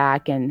coming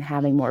back and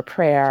having more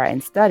prayer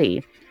and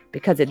study,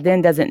 because it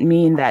then doesn't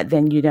mean that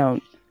then you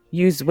don't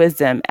use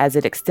wisdom as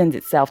it extends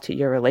itself to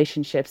your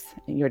relationships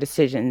and your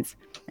decisions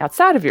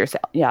outside of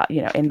yourself,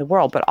 in the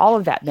world. But all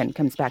of that then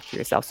comes back to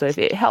yourself. So if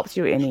it helps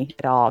you any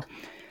at all,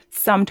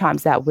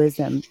 sometimes that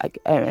wisdom,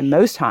 and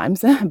most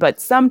times,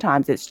 but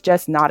sometimes it's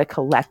just not a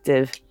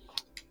collective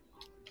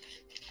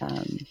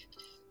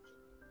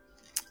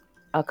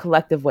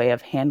way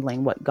of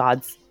handling what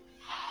God's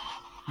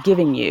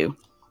giving you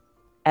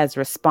as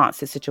response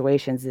to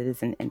situations. It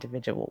is an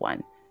individual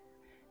one.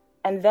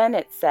 And then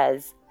it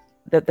says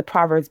that the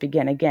Proverbs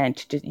begin again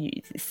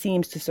it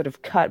seems to sort of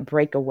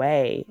break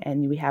away,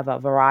 and we have a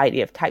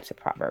variety of types of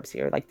Proverbs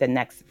here. Like the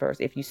next verse,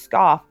 if you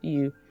scoff,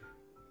 you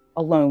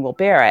alone will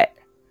bear it.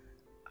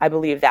 I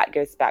believe that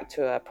goes back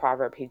to a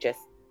proverb he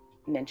just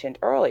mentioned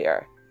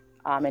earlier,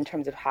 in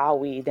terms of how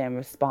we then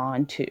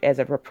respond to, as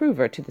a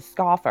reprover, to the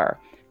scoffer,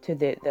 to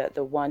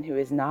the one who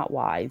is not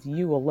wise.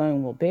 You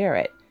alone will bear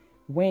it.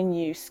 When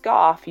you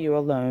scoff, you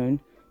alone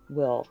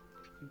will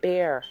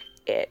bear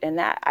it. And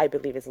that, I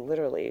believe, is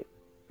literally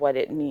what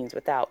it means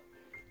without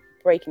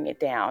breaking it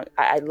down.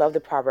 I love the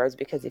Proverbs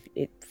because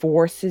it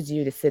forces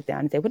you to sit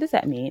down and say, what does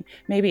that mean?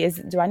 Maybe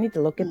do I need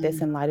to look at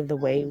this in light of the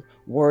way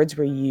words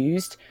were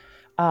used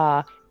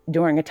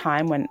during a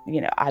time when,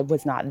 I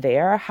was not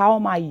there? How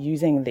am I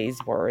using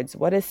these words?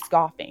 What is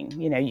scoffing?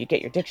 You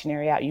get your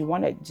dictionary out. You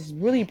want to just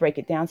really break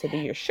it down so that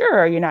you're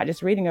sure you're not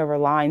just reading over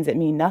lines that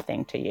mean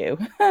nothing to you.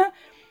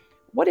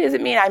 What does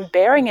it mean? I'm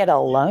bearing it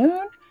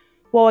alone?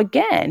 Well,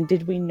 again,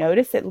 did we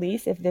notice, at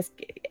least if this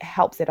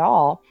helps at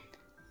all,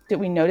 did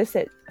we notice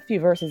that a few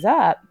verses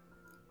up,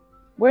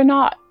 we're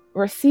not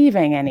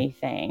receiving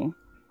anything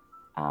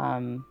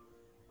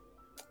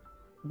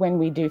when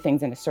we do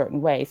things in a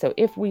certain way. So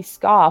if we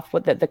scoff,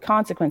 what the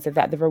consequence of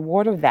that, the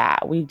reward of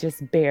that, we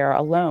just bear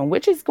alone,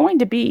 which is going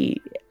to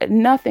be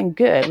nothing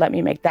good. Let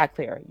me make that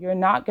clear. You're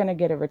not going to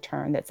get a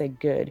return that's a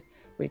good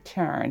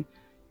return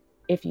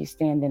if you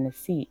stand in the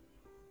seat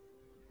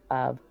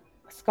of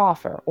a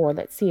scoffer. Or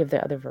let's see if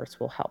the other verse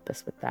will help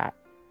us with that.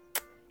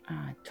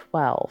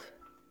 12.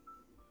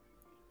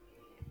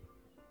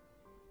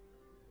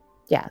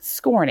 Yeah,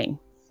 scorning.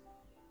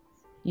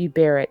 You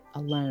bear it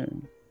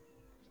alone.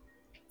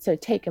 So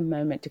take a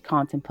moment to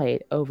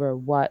contemplate over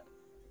what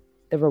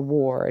the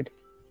reward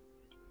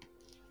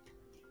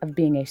of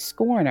being a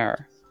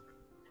scorner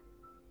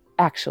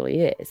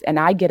actually is. And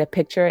I get a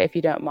picture, if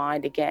you don't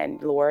mind, again,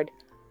 Lord,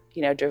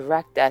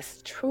 direct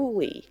us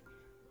truly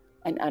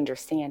and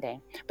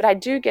understanding. But I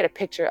do get a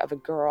picture of a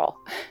girl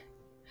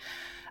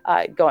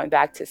going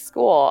back to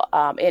school,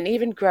 and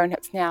even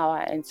grown-ups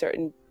now in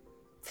certain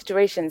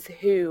situations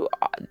who,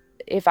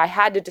 if I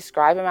had to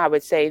describe them, I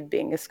would say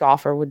being a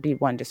scoffer would be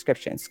one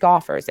description.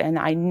 Scoffers. And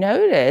I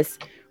notice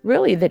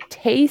really the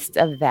taste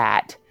of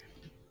that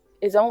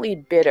is only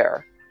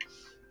bitter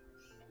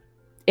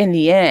in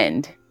the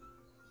end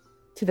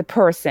to the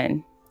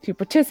person who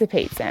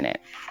participates in it.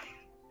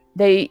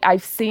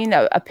 I've seen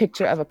a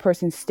picture of a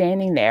person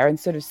standing there and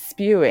sort of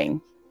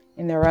spewing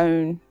in their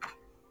own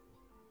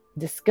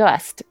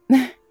disgust.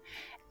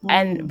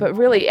 But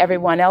really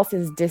everyone else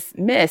is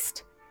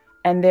dismissed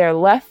and they're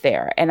left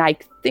there. And I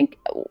think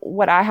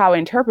how I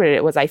interpreted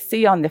it was, I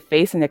see on the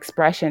face an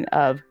expression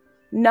of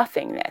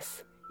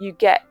nothingness. You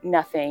get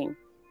nothing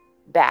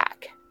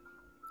back.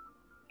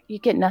 You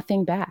get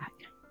nothing back.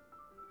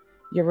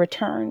 Your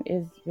return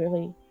is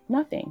really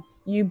nothing.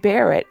 You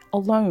bear it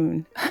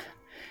alone.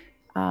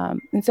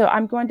 And so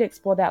I'm going to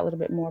explore that a little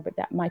bit more, but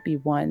that might be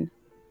one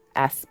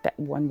aspect,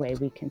 one way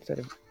we can sort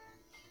of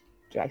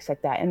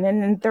dissect that. And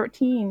then in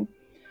 13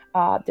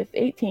 to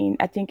 18,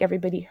 I think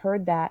everybody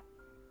heard that.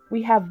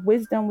 We have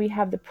wisdom, we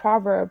have the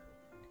proverb,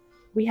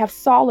 we have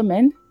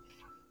Solomon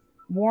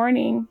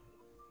warning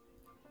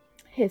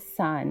his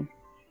son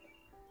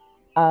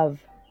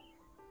of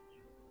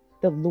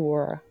the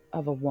lure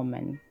of a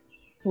woman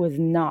who is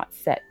not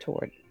set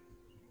toward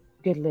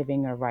good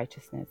living or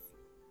righteousness.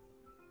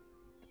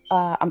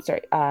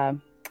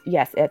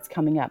 Yes, it's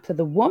coming up. So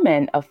the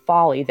woman of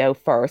folly, though,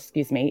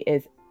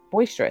 is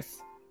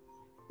boisterous.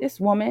 This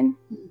woman,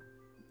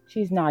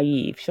 she's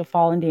naive. She'll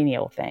fall into any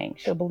old thing.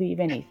 She'll believe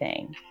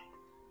anything.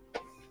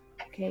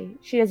 Okay,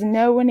 she doesn't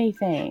know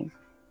anything.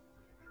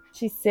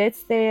 She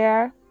sits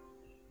there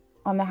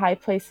on the high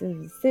places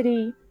of the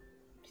city.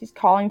 She's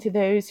calling to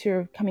those who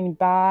are coming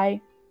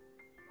by,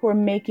 who are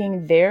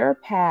making their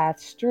path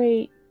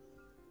straight.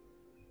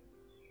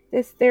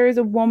 There is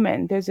a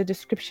woman. There's a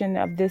description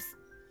of this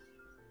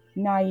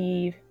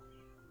naive,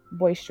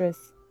 boisterous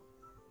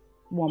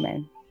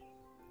woman,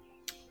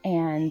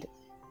 and it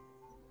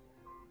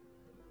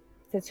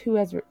says,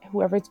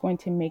 whoever is going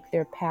to make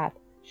their path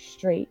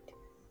straight,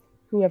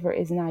 whoever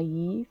is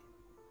naive,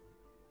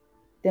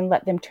 then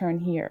let them turn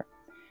here.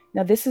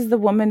 Now, this is the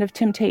woman of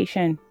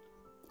temptation,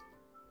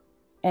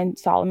 and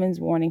Solomon's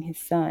warning his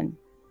son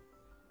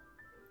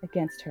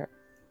against her.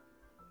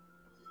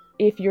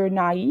 If you're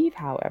naive,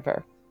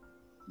 however,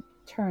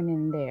 turn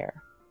in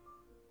there.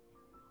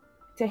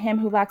 To him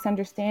who lacks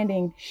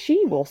understanding,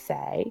 she will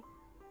say,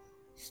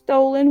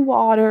 stolen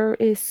water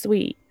is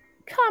sweet.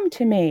 Come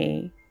to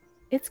me.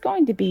 It's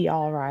going to be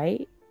all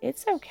right.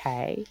 It's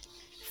okay.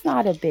 It's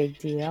not a big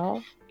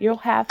deal. You'll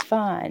have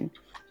fun.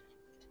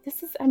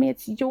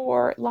 It's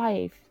your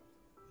life.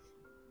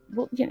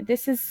 Well,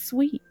 this is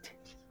sweet.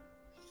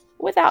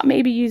 Without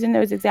maybe using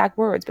those exact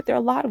words, but there are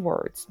a lot of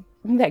words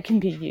that can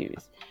be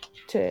used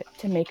to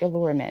make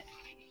allurement.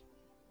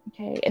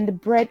 Okay, and the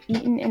bread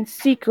eaten in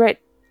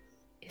secret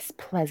is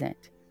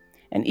pleasant.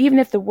 And even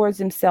if the words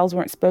themselves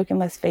weren't spoken,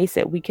 let's face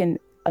it, we can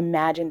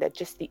imagine that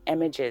just the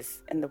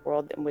images in the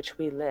world in which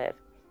we live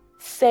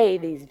say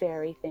these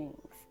very things.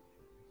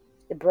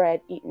 The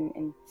bread eaten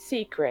in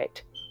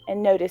secret.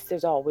 And notice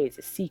there's always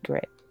a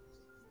secret.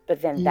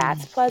 But then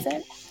that's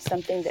pleasant,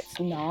 something that's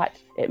not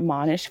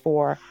admonished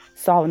for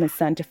Solomon's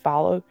son to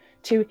follow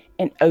to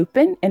and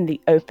open, and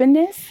the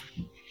openness,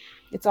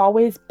 it's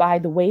always by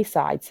the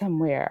wayside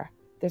somewhere.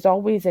 There's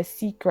always a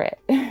secret.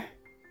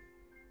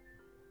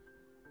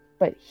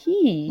 But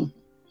he,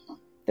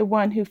 the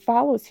one who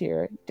follows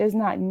here, does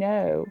not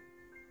know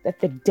that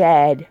the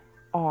dead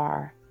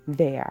are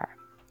there.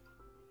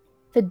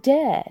 The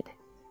dead,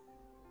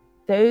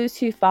 those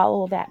who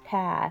follow that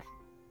path,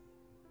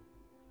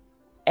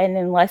 and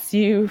unless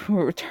you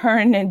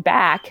return and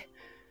back,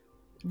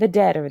 the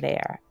dead are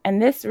there.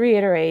 And this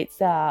reiterates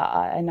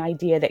an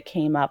idea that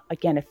came up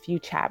again a few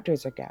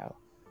chapters ago.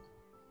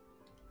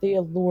 The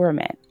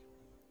allurement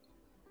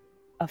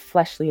of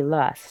fleshly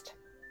lust.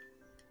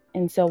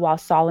 And so while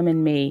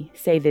Solomon may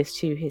say this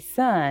to his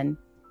son,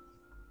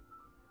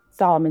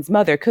 Solomon's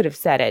mother could have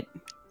said it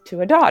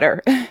to a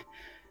daughter.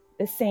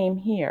 The same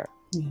here.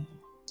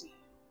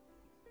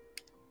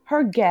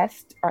 Her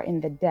guests are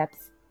in the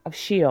depths of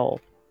Sheol,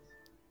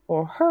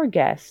 or her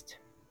guests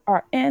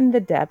are in the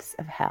depths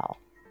of hell.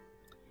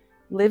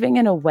 Living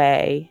in a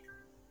way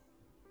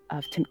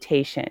of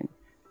temptation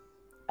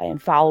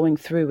and following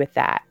through with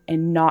that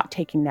and not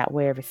taking that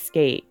way of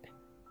escape,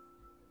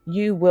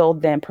 you will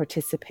then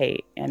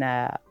participate in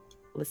a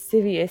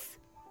lascivious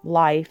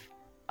life,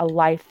 a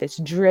life that's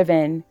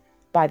driven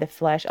by the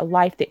flesh, a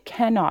life that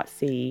cannot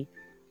see.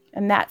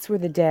 And that's where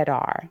the dead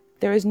are.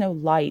 There is no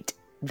light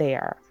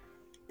there.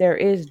 There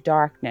is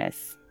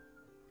darkness.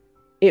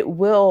 It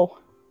will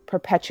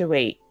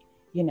perpetuate,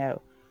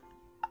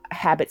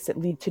 habits that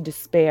lead to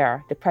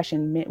despair,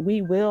 depression.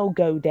 We will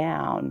go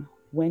down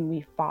when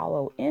we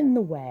follow in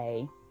the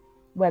way,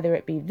 whether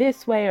it be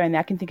this way, and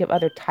I can think of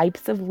other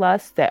types of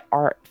lust that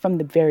are from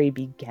the very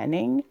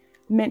beginning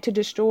meant to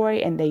destroy,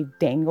 and they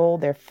dangle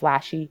their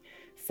flashy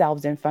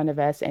selves in front of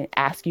us and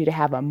ask you to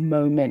have a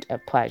moment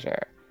of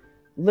pleasure.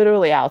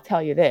 Literally, I'll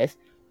tell you this,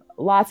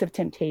 lots of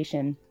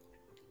temptation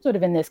sort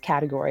of in this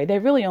category, they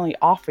really only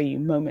offer you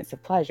moments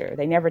of pleasure.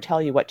 They never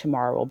tell you what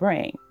tomorrow will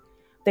bring.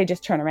 They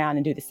just turn around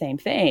and do the same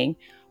thing.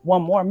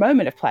 One more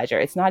moment of pleasure.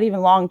 It's not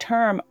even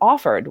long-term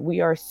offered.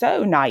 We are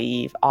so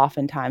naive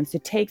oftentimes to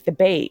take the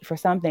bait for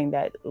something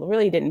that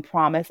really didn't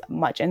promise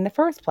much in the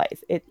first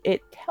place.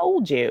 It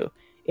told you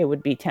it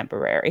would be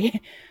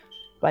temporary,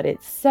 but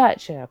it's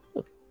such a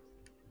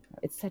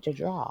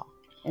draw.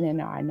 And in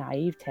our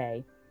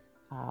naivete,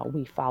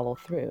 we follow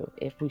through.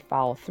 If we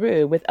follow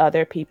through with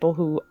other people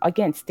who,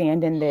 again,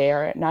 stand in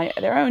their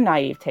own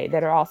naivete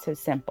that are also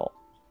simple.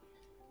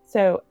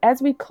 So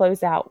as we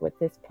close out with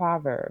this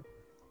proverb,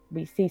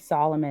 we see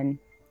Solomon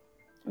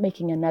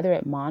making another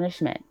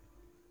admonishment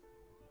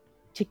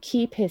to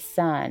keep his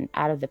son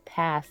out of the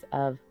path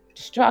of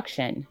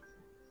destruction,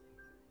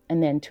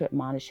 and then to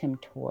admonish him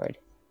toward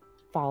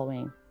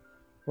following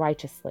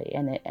righteously.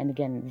 And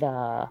again,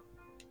 the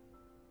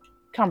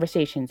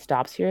conversation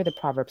stops here. The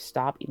proverbs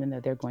stop, even though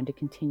they're going to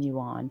continue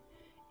on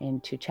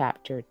into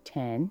chapter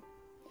 10.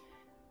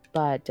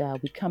 But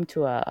we come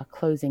to a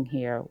closing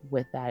here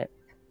with that.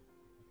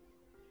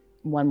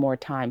 One more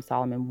time,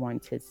 Solomon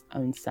warns his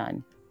own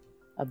son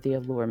of the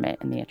allurement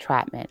and the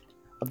entrapment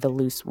of the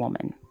loose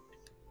woman.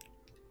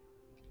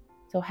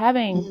 So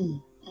having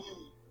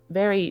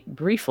very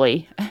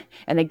briefly,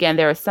 and again,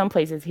 there are some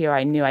places here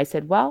I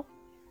said, well,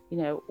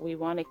 we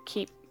want to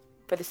keep,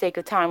 for the sake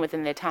of time,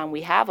 within the time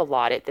we have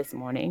allotted this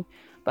morning,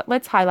 but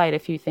let's highlight a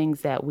few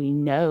things that we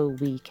know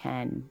we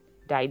can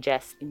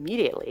digest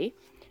immediately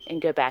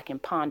and go back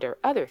and ponder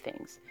other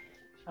things.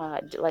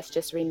 Let's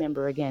just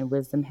remember again,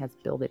 wisdom has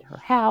builded her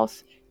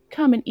house.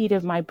 Come and eat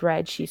of my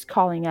bread. She's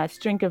calling us,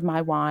 drink of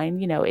my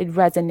wine. It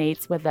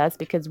resonates with us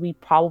because we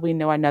probably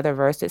know another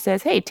verse that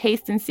says, hey,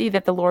 taste and see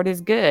that the Lord is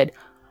good.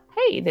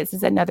 Hey, this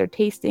is another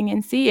tasting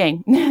and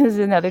seeing. This is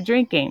another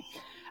drinking.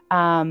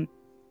 Admonishing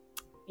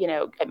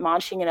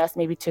us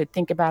maybe to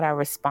think about our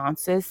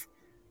responses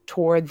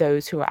toward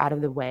those who are out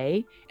of the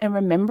way, and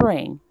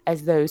remembering,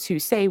 as those who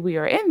say we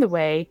are in the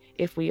way,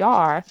 if we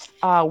are,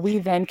 we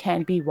then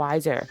can be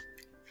wiser,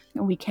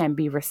 and we can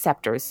be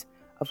receptors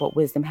of what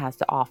wisdom has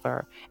to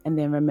offer. And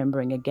then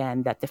remembering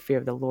again that the fear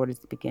of the Lord is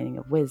the beginning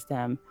of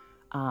wisdom.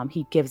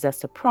 He gives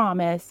us a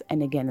promise.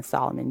 And again,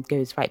 Solomon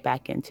goes right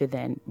back into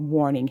then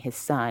warning his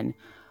son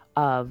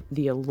of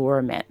the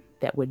allurement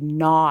that would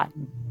not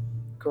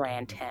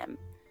grant him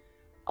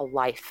a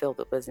life filled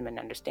with wisdom and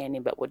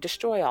understanding, but would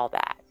destroy all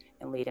that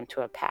and lead him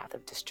to a path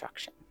of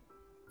destruction.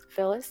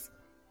 Phyllis?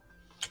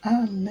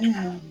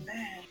 Amen.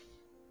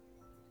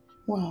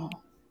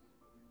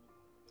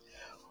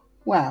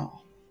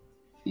 Wow.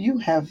 You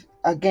have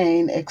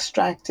again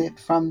extracted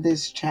from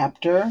this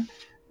chapter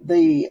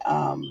the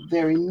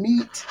very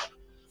meat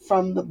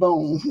from the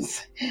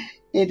bones.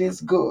 It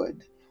is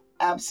good.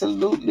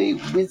 Absolutely,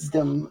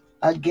 wisdom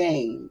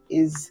again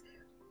is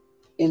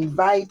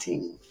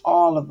inviting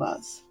all of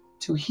us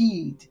to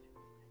heed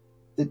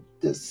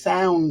the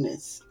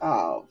soundness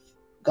of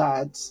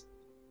God's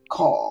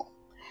call.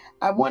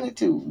 I wanted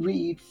to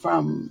read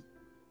from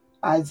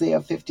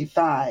Isaiah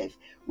 55,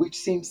 which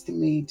seems to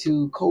me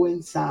to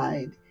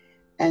coincide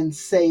and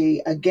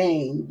say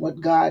again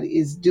what God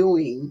is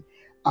doing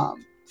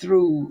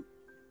through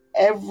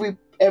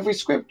every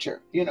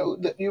scripture.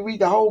 You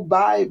read the whole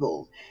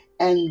Bible,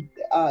 and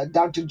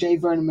Dr. J.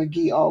 Vernon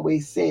McGee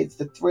always says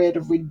the thread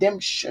of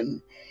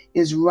redemption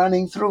is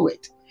running through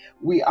it.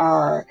 We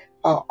are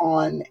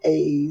on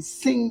a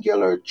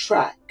singular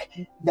track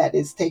that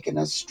is taking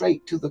us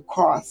straight to the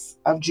cross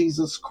of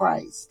Jesus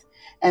Christ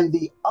and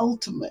the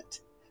ultimate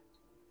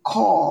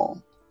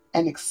call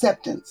and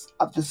acceptance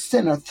of the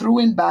sinner through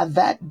and by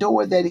that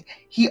door that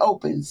he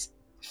opens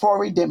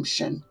for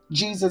redemption,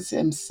 Jesus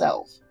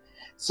himself,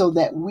 so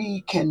that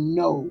we can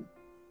know,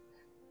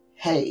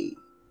 hey,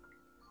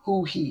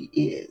 who he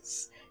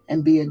is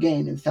and be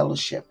again in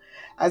fellowship.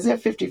 Isaiah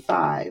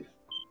 55,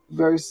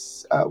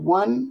 verse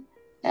 1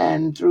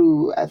 and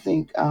through, I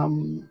think,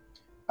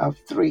 of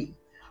 3.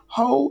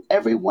 Ho,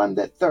 everyone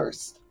that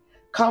thirsts,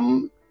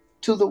 come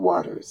to the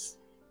waters,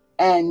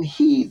 and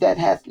he that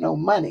hath no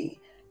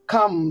money,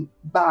 come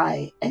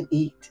buy and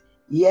eat.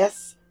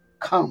 Yes,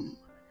 come,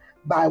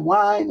 buy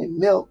wine and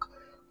milk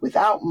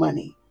without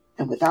money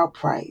and without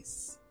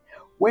price.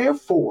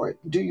 Wherefore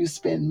do you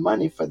spend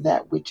money for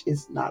that which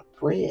is not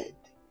bread,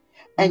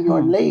 and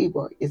your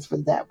labor is for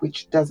that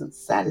which doesn't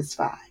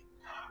satisfy?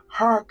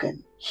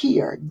 Hearken,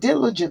 hear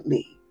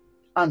diligently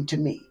unto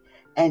me,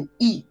 and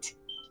eat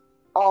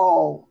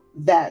all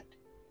that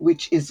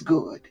which is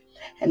good,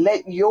 and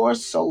let your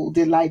soul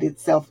delight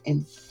itself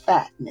in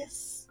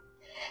fatness.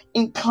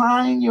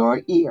 Incline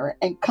your ear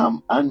and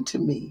come unto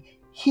me,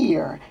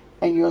 hear,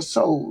 and your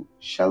soul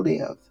shall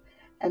live.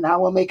 And I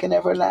will make an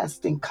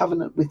everlasting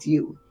covenant with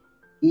you,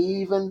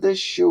 even the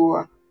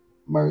sure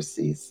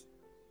mercies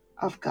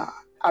of God,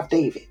 of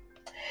David.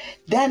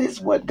 That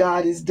is what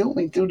God is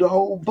doing through the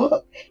whole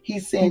book.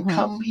 He's saying,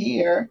 come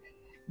here,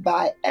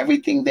 buy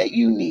everything that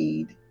you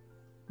need,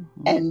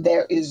 and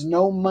there is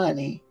no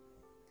money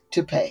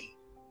to pay.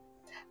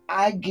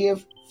 I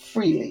give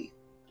freely.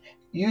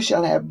 You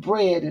shall have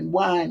bread and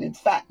wine and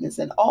fatness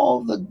and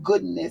all the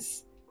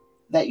goodness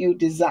that you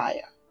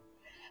desire.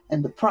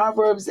 And the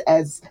Proverbs,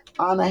 as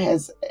Anna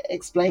has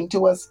explained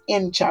to us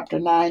in chapter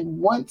 9,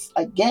 once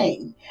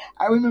again,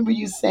 I remember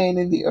you saying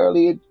in the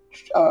earlier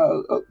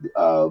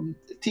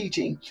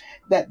teaching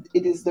that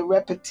it is the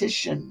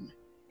repetition.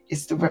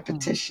 It's the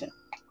repetition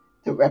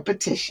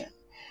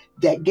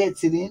that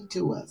gets it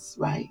into us,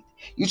 right?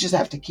 You just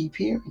have to keep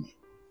hearing it,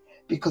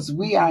 because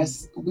we are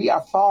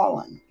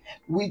fallen.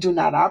 We do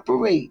not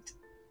operate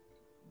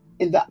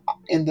in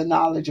the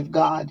knowledge of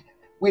God.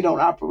 We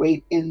don't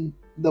operate in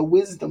the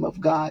wisdom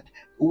of God.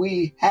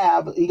 We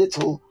have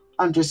little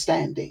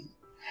understanding.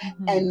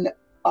 And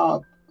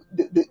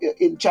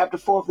in chapter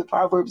 4 of the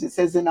Proverbs, it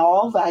says, in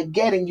all thy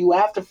getting, you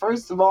have to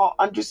first of all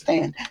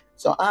understand.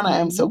 So Anna,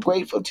 I'm so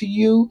grateful to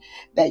you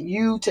that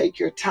you take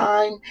your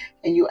time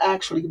and you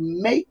actually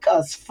make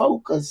us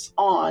focus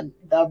on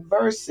the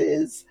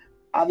verses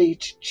of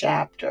each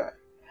chapter.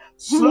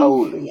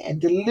 Slowly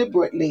and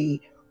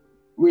deliberately,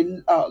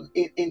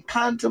 in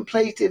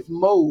contemplative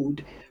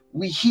mode,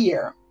 we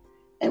hear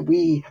and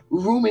we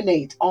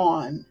ruminate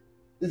on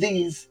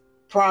these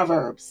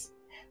proverbs.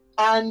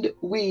 And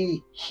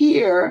we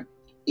hear,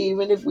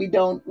 even if we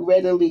don't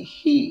readily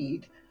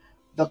heed,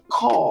 the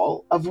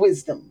call of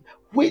wisdom.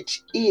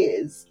 which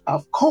is,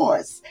 of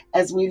course,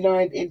 as we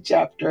learned in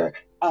chapter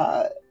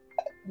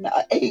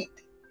 8,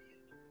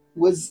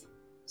 was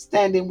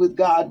standing with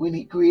God when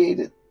he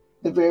created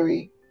the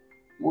very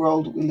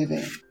world we live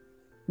in.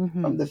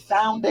 From the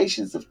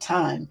foundations of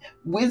time,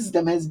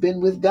 wisdom has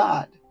been with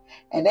God.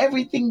 And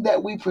everything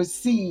that we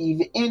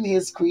perceive in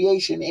his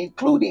creation,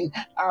 including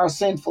our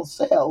sinful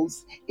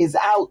selves, is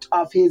out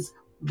of his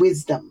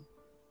wisdom.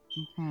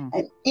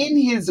 And in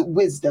his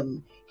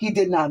wisdom, he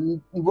did not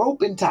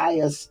rope and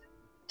tie us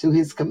to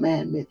his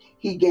commandment.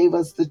 He gave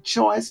us the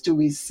choice to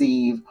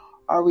receive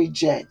or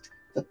reject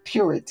the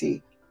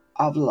purity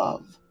of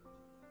love.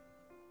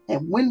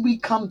 And when we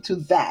come to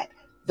that,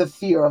 the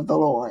fear of the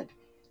Lord,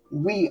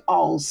 we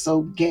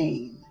also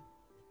gain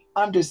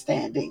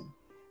understanding,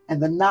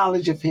 and the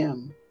knowledge of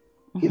him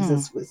gives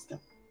us wisdom.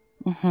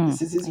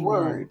 This is his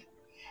word.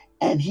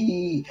 And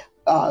he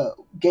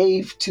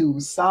gave to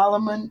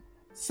Solomon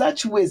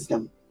such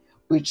wisdom,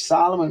 which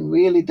Solomon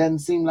really doesn't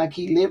seem like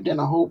he lived in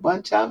a whole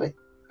bunch of it,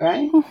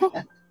 right?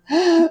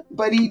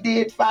 But he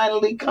did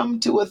finally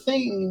come to a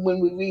thing. When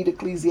we read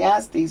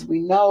Ecclesiastes, we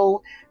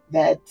know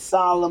that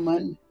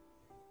Solomon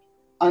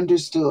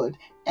understood.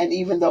 And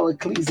even though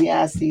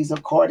Ecclesiastes,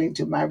 according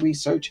to my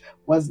research,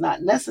 was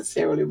not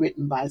necessarily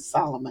written by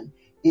Solomon,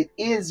 it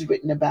is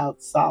written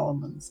about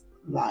Solomon's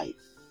life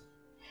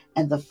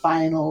and the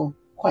final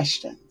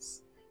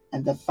questions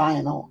and the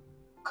final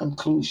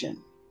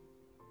conclusion.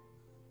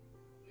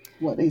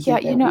 What is it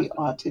that we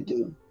ought to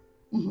do?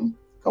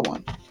 Go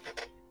on.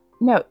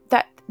 No,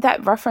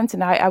 that reference,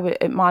 and I would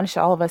admonish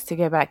all of us to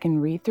go back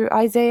and read through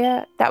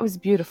Isaiah. That was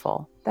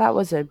beautiful. That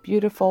was a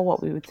beautiful,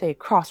 what we would say,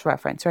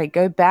 cross-reference, right?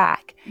 Go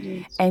back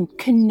and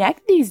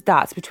connect these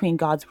dots between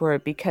God's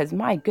word, because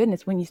my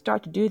goodness, when you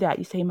start to do that,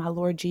 you say, my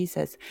Lord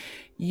Jesus,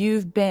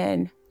 you've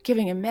been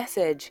giving a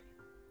message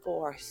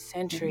for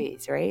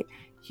centuries, right?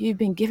 You've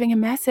been giving a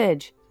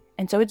message.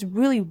 And so it's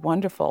really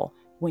wonderful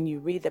when you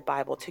read the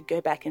Bible to go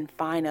back and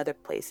find other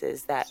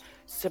places that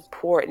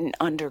support and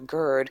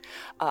undergird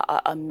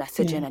a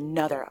message in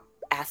another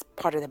as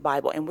part of the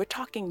Bible. And we're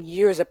talking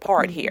years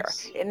apart here.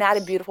 Isn't that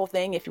a beautiful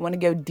thing? If you want to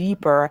go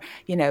deeper,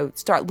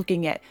 start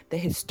looking at the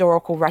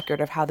historical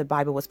record of how the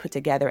Bible was put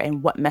together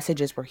and what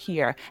messages were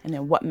here, and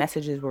then what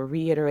messages were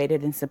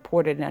reiterated and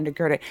supported and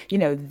undergirded,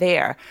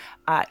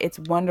 it's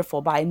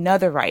wonderful by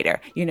another writer,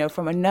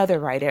 from another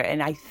writer.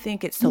 And I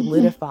think it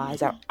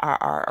solidifies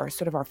our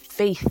sort of our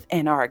faith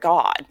in our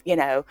God,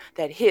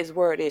 that his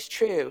word is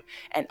true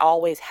and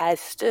always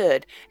has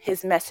stood.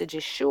 His message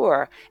is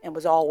sure and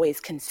was always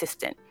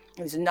consistent.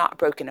 It was not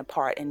broken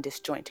apart and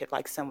disjointed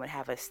like some would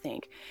have us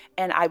think.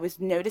 And I was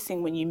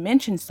noticing when you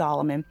mentioned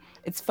Solomon,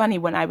 it's funny,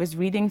 when I was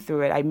reading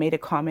through it, I made a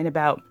comment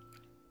about,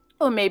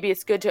 maybe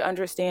it's good to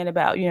understand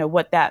about,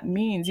 what that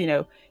means,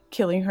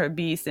 killing her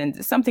beast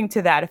and something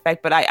to that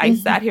effect. But I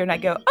sat here and I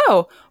go,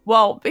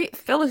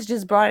 Phyllis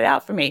just brought it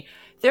out for me.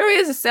 There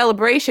is a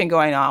celebration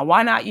going on.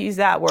 Why not use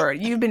that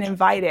word? You've been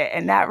invited.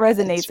 And that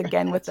resonates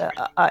again with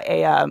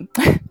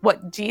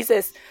what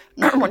Jesus,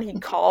 when he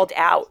called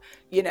out,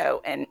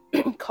 and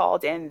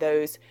called in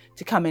those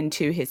to come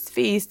into his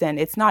feast. And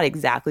it's not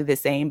exactly the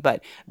same,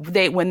 but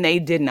when they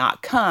did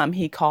not come,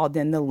 he called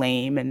in the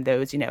lame and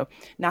those,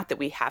 not that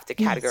we have to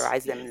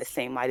categorize them in the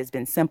same light as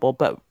being simple,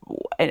 but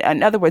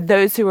in other words,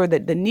 those who were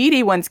the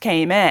needy ones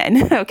came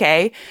in,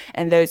 okay?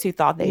 And those who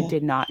thought they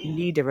did not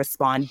need to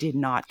respond did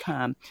not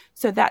come.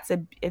 So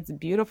it's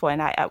beautiful.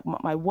 And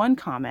my one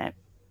comment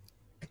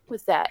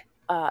was that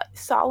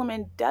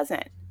Solomon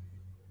doesn't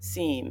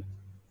seem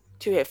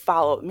to have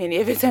followed many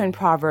of his own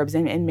proverbs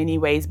in many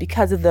ways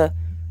because of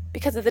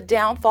the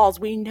downfalls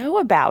we know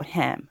about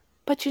him.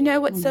 But you know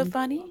what's so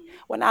funny?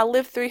 When I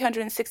live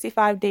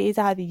 365 days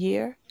out of the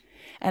year,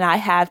 and I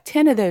have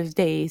 10 of those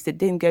days that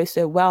didn't go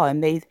so well,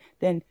 and they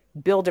then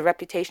build a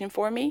reputation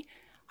for me,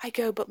 I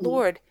go, but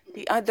Lord,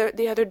 the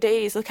other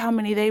days, look how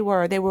many they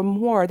were. They were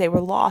more. They were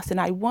lost.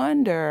 And I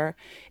wonder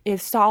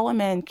if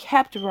Solomon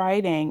kept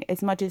writing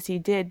as much as he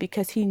did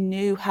because he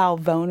knew how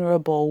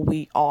vulnerable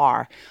we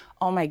are.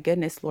 Oh my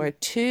goodness, Lord,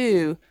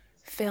 to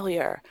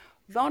failure,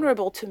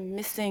 vulnerable to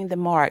missing the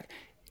mark.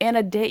 In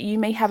a day, you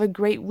may have a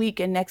great week,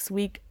 and next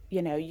week,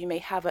 you may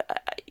have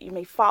you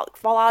may fall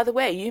out of the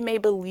way. You may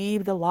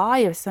believe the lie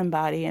of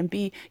somebody and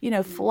be,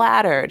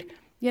 flattered,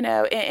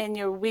 in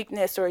your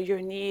weakness or your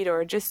need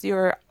or just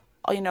your,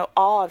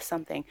 awe of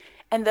something.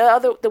 And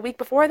the week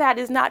before that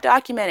is not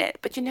documented.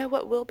 But you know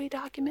what will be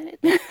documented?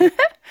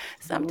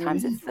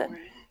 Sometimes it's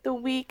the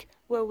week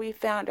where we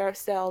found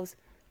ourselves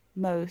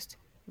most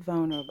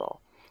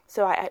vulnerable.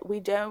 So we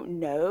don't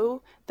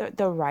know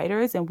the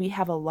writers, and we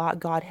have a lot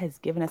God has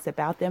given us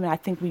about them. And I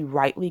think we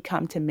rightly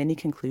come to many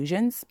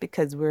conclusions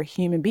because we're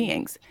human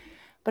beings.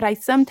 But I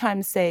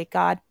sometimes say,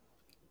 God,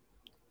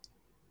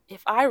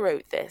 if I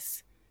wrote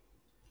this,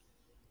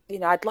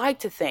 I'd like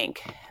to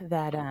think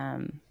that,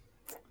 I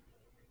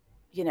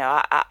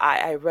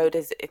wrote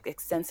as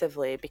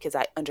extensively because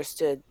I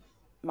understood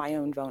my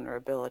own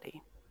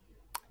vulnerability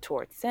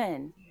towards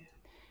sin.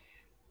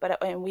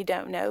 And we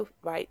don't know,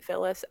 right,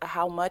 Phyllis,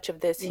 how much of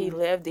this he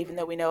lived, even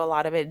though we know a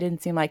lot of it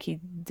didn't seem like he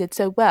did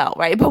so well,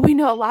 right? But we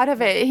know a lot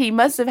of it, he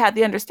must have had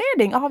the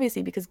understanding,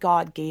 obviously, because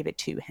God gave it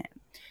to him.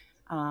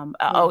 On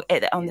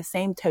the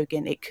same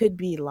token, it could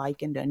be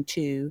likened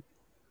unto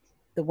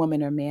the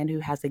woman or man who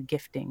has a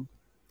gifting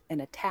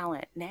and a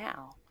talent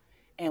now.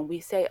 And we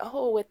say,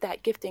 oh, with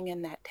that gifting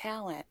and that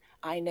talent,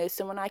 I know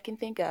someone I can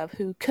think of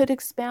who could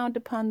expound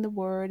upon the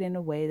word in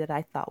a way that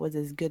I thought was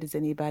as good as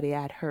anybody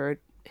I'd heard,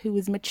 who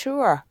was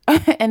mature.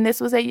 And this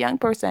was a young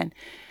person,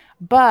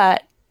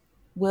 but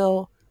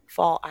will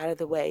fall out of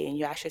the way. And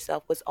you ask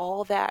yourself, was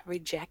all that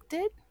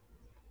rejected?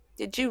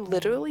 Did you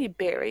literally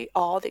bury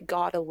all that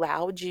God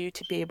allowed you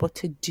to be able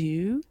to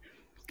do?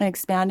 And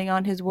expounding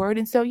on his word.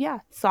 And so, yeah,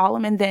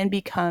 Solomon then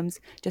becomes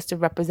just a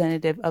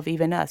representative of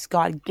even us.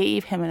 God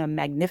gave him a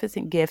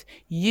magnificent gift,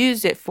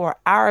 used it for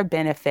our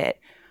benefit,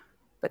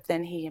 but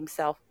then he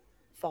himself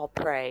fall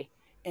prey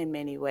in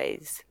many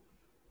ways,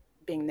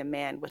 being the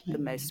man with the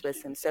most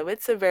wisdom. So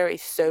it's a very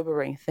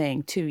sobering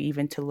thing, too,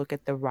 even to look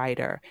at the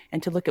writer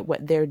and to look at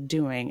what they're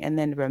doing and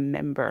then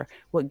remember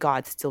what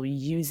God still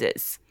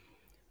uses.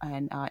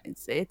 And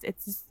it's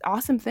an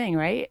awesome thing,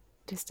 right?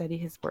 To study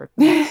his word.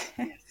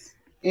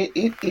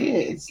 It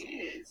is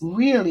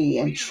really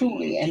and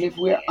truly, and if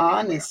we're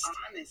honest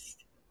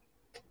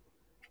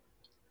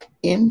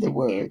in the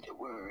word,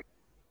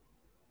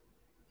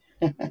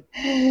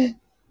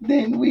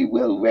 then we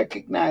will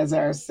recognize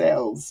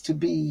ourselves to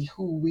be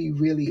who we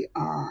really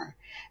are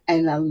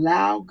and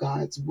allow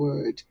God's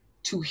word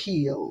to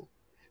heal,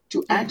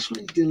 to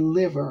actually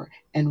deliver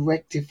and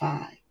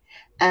rectify.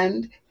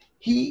 And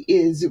he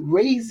is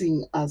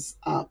raising us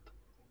up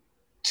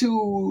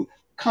to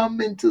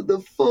come into the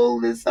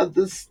fullness of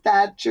the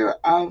stature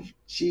of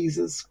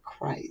Jesus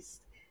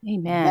Christ.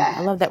 Amen.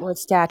 I love that word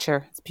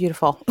stature. It's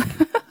beautiful.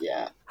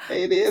 Yeah,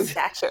 it is.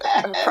 Stature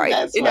of And Christ.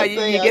 that's You know, what you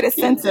get a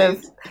sense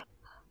of,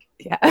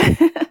 yeah.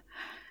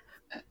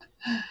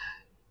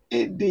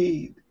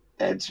 Indeed.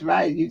 That's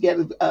right. You get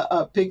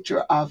a picture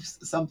of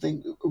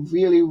something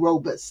really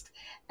robust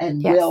and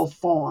Yes. well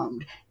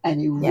formed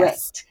and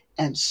erect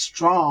and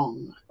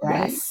strong,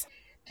 right? Yes.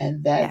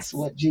 And that's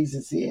what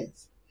Jesus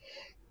is.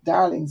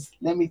 Darlings,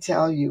 let me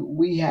tell you,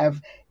 we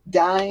have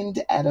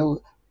dined at a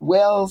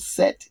well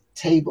set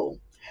table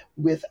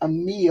with a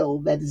meal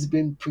that has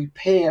been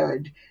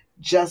prepared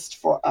just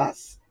for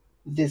us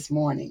this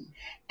morning.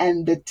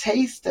 And the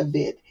taste of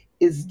it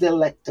is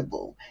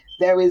delectable.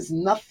 There is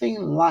nothing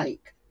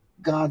like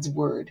God's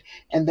word,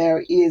 and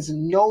there is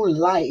no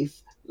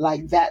life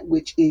like that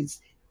which is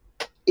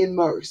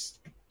immersed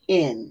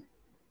in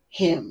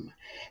him.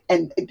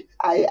 And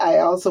I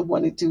also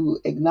wanted to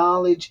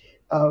acknowledge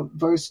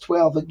verse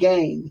 12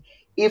 again.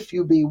 If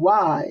you be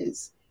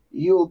wise,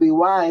 you will be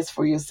wise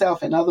for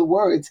yourself. In other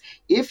words,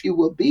 if you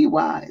will be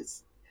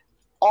wise,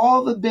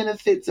 all the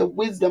benefits of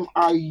wisdom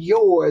are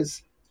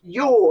yours,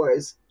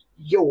 yours,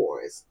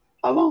 yours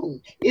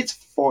alone. It's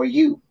for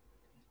you.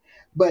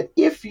 But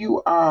if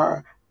you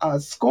are a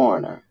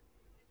scorner,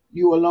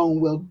 you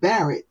alone will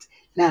bear it.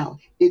 Now,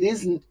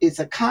 it's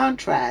a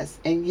contrast,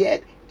 and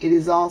yet it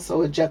is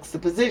also a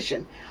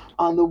juxtaposition.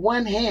 On the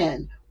one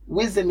hand,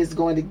 wisdom is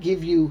going to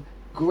give you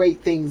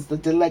great things, the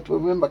delight.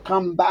 Remember,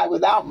 come by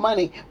without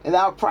money,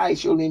 without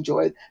price. You'll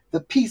enjoy the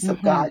peace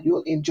of God.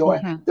 You'll enjoy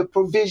the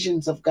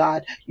provisions of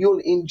God. You'll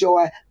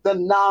enjoy the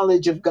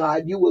knowledge of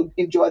God. You will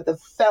enjoy the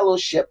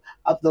fellowship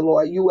of the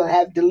Lord. You will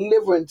have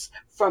deliverance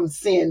from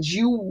sins.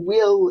 You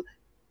will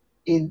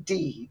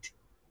indeed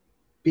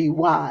be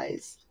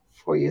wise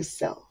for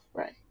yourself,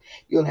 right?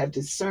 You'll have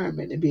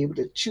discernment and be able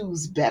to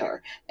choose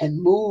better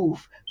and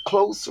move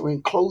closer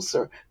and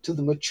closer to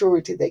the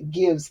maturity that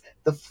gives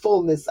the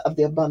fullness of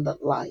the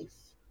abundant life.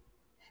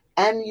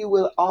 And you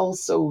will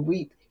also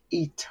reap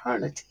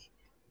eternity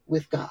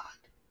with God.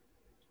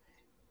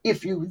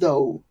 If you,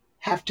 though,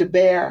 have to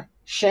bear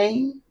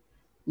shame,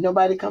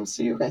 nobody comes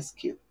to your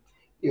rescue.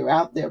 You're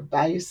out there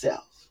by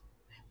yourself.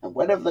 And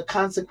whatever the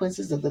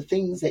consequences of the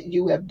things that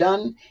you have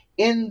done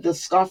in the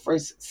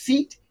scoffer's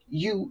seat,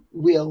 you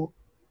will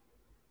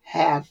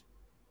have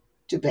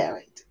to bear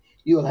it.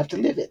 You'll have to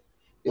live it.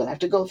 You'll have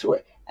to go through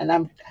it. And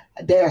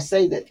I dare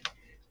say that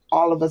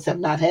all of us have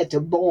not had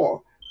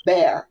to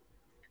bear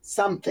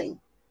something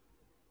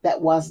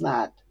that was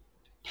not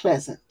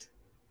pleasant.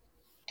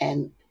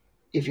 And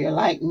if you're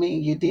like me,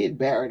 you did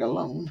bear it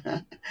alone.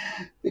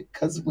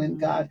 Because when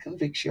God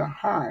convicts your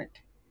heart,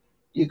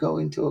 you go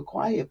into a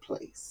quiet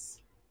place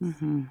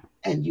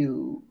and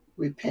you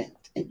repent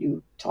and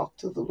you talk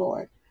to the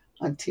Lord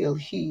until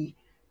he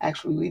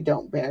actually, we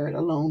don't bear it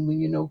alone when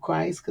you know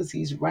Christ, because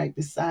he's right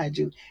beside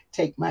you.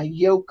 Take my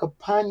yoke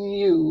upon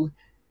you,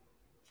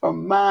 for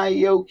my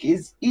yoke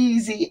is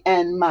easy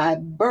and my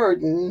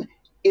burden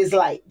is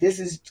light. This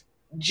is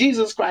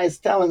Jesus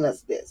Christ telling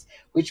us this,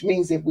 which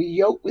means if we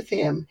yoke with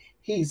him,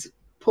 he's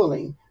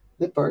pulling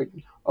the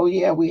burden. Oh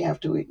yeah, we have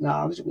to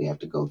acknowledge, we have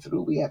to go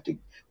through, we have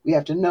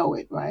to know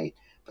it, right?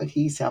 But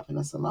he's helping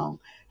us along.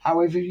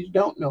 However, if you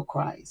don't know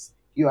Christ,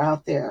 you're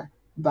out there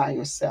by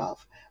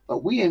yourself.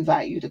 But we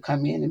invite you to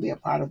come in and be a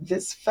part of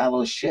this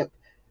fellowship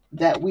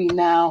that we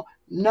now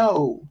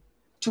know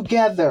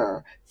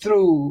together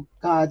through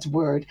God's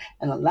word,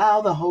 and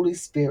allow the Holy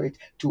Spirit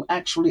to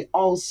actually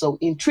also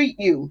entreat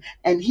you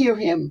and hear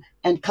him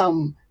and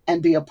come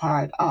and be a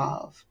part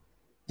of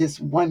this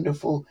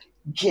wonderful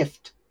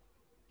gift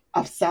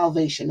of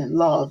salvation and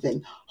love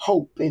and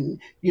hope and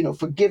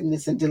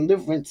forgiveness and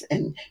deliverance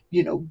and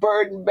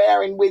burden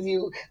bearing with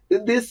you,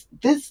 this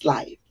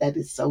life that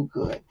is so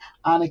good.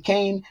 Anna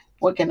Kane,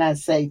 what can I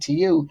say to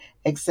you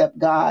except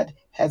God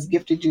has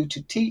gifted you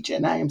to teach,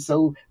 and I am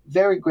so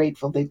very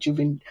grateful that you've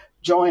been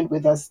joined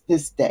with us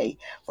this day.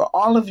 For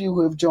all of you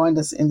who have joined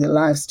us in the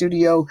live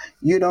studio,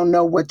 you don't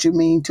know what you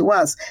mean to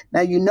us. Now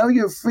you know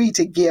you're free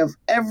to give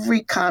every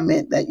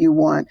comment that you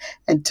want,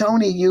 and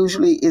Tony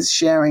usually is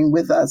sharing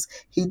with us.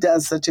 He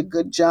does such a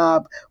good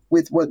job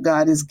with what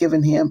God has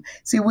given him.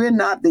 See, we're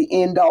not the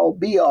end all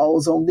be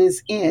alls on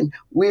this end.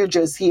 We're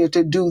just here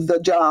to do the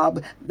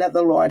job that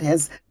the Lord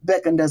has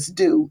beckoned us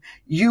do.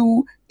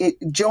 You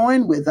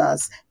join with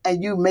us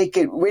and you make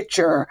it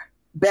richer,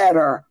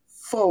 better,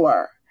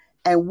 fuller.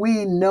 And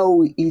we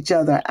know each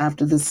other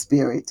after the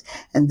Spirit.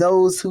 And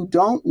those who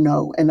don't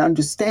know and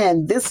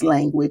understand this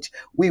language,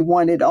 we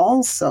wanted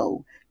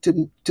also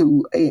to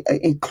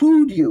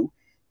include you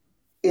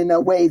in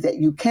a way that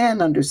you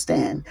can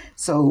understand.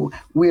 So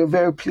we're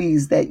very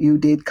pleased that you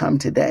did come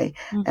today.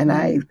 Mm-hmm. And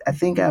I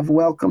think I've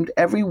welcomed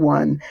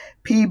everyone.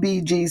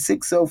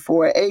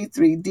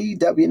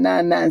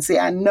 PBG604A3DW99. See,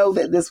 I know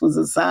that this was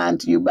assigned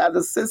to you by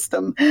the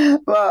system.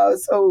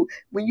 So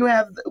when you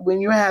have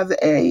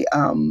a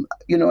an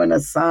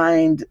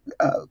assigned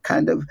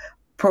kind of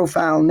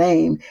profile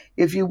name,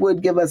 if you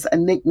would give us a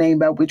nickname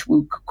by which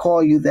we could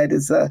call you that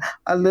is a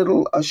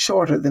little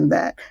shorter than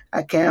that.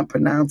 I can't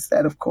pronounce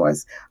that, of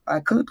course. I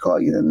could call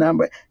you the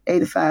number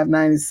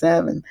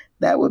 8597.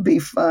 That would be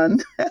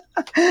fun.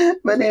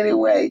 But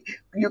anyway,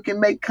 you can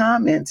make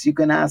comments. You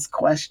can ask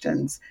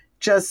questions.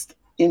 Just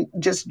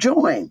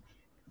join.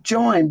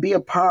 Be a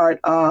part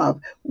of.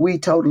 We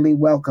totally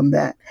welcome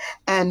that.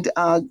 And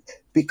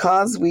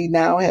because we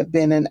now have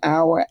been an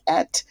hour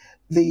at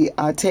the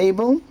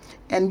table,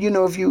 and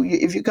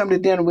if you come to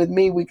dinner with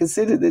me, we can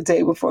sit at the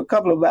table for a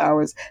couple of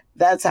hours.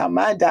 That's how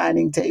my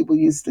dining table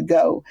used to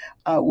go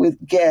with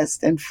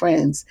guests and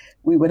friends.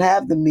 We would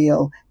have the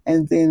meal,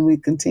 and then we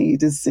continue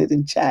to sit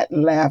and chat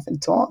and laugh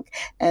and talk.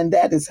 And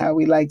that is how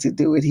we like to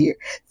do it here.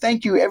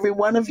 Thank you, every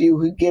one of you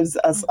who gives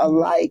us a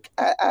like.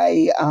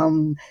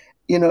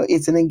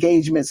 It's an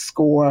engagement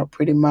score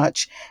pretty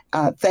much.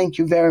 Thank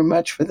you very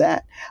much for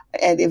that.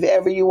 And if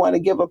ever you want to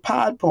give a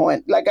pod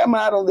point, like I'm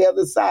out on the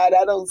other side,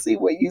 I don't see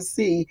what you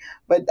see,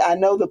 but I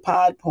know the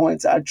pod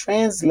points are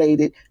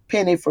translated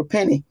penny for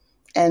penny.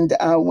 And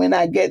when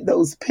I get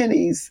those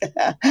pennies,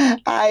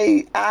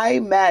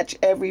 I match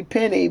every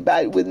penny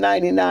with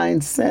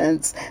 99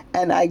 cents,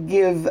 and I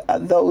give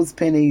those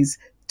pennies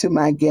to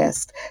my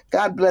guest.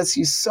 God bless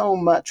you so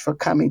much for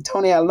coming.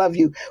 Tony, I love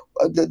you.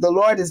 The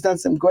Lord has done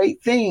some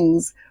great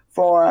things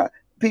for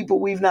people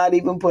we've not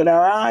even put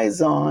our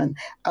eyes on.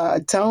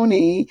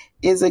 Tony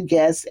is a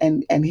guest,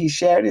 and he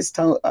shared his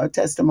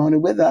testimony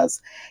with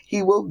us.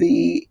 He will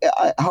be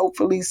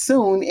hopefully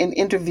soon in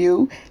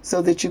interview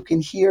so that you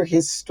can hear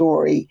his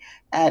story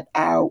at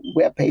our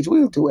webpage.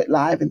 We'll do it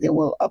live and then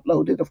we'll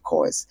upload it, of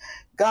course.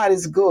 God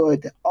is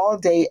good all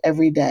day,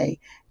 every day,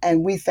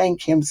 and we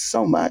thank him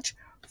so much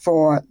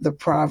for the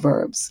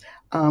Proverbs.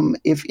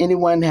 If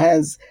anyone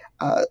has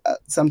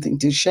something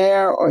to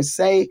share or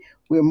say,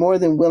 we're more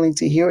than willing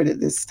to hear it at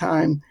this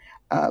time,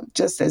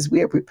 just as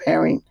we are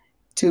preparing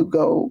to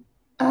go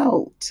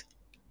out.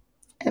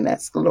 And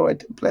ask the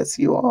Lord to bless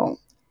you all.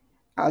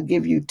 I'll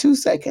give you 2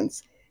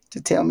 seconds to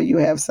tell me you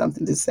have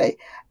something to say.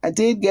 I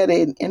did get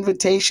an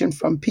invitation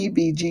from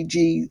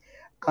PBGG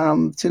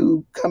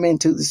to come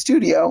into the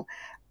studio.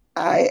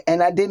 I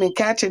didn't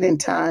catch it in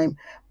time,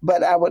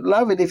 but I would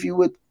love it if you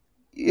would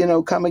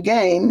come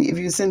again. If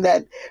you send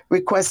that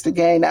request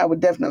again, I would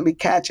definitely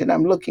catch it.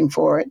 I'm looking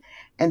for it.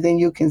 And then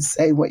you can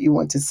say what you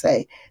want to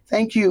say.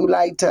 Thank you,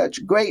 Light Touch.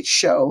 Great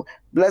show.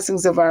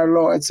 Blessings of our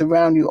Lord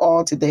surround you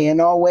all today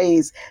and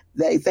always.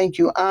 Thank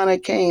you, Anna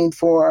Kane,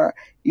 for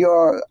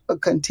your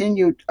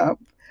continued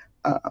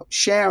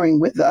sharing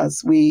with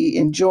us. We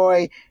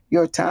enjoy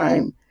your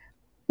time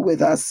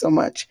with us so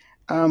much.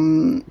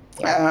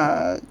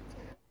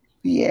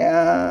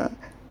 Yeah.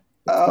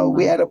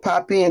 We had to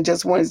pop in,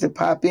 just wanted to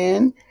pop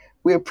in.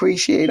 We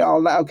appreciate all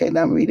that. Okay,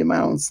 now I'm reading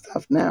my own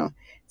stuff now.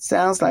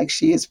 Sounds like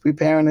she is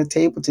preparing a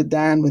table to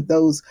dine with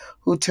those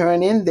who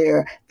turn in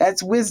there.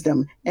 That's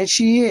wisdom. And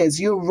she is.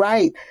 You're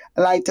right.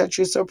 Light Touch,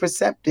 you're so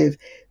perceptive.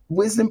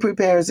 Wisdom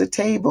prepares a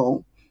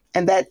table.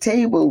 And that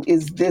table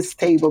is this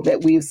table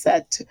that we've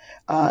sat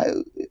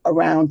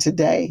around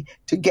today,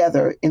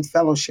 together in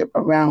fellowship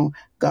around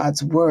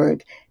God's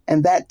word.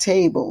 And that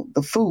table,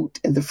 the food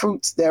and the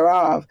fruits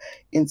thereof,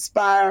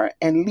 inspire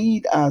and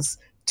lead us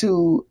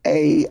to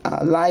a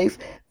life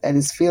that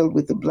is filled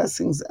with the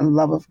blessings and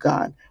love of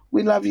God.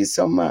 We love you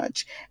so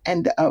much.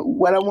 And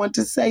what I want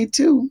to say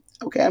too,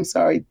 okay, I'm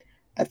sorry.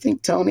 I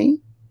think Tony.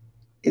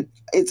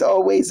 It's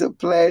always a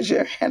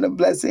pleasure and a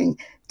blessing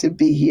to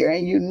be here.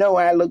 And you know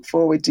I look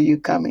forward to you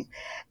coming.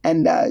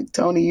 And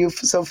Tony, you're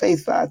so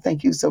faithful. I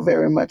thank you so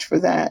very much for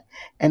that.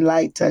 And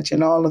Light Touch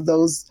and all of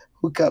those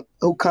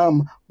who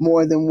come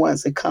more than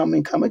once and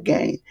come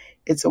again.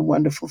 It's a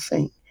wonderful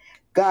thing.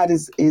 God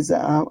is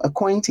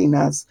acquainting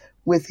us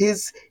with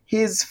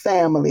his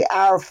family,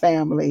 our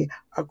family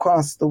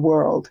across the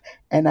world.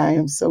 And I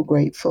am so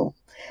grateful.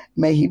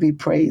 May he be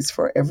praised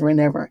forever and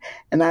ever.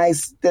 And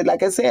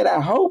like I said,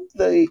 I hope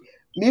the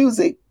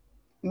music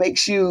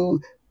makes you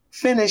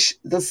finish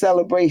the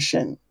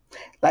celebration.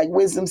 Like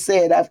Wisdom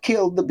said, I've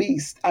killed the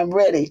beast. I'm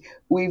ready.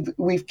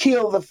 We've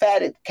killed the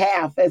fatted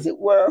calf, as it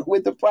were,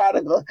 with the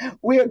prodigal.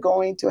 We're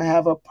going to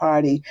have a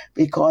party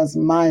because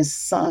my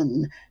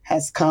son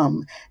has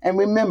come. And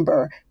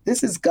remember,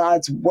 this is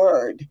God's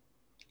word,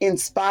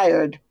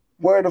 inspired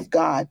word of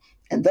God.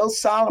 And though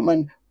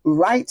Solomon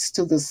writes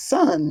to the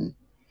son,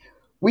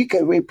 we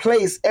could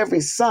replace every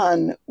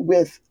son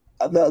with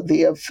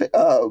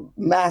the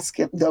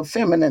masculine, the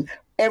feminine,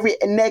 every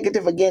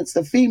negative against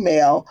the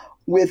female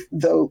with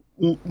the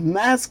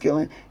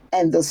masculine,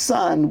 and the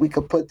son, we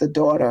could put the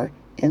daughter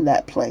in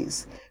that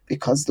place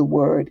because the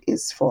word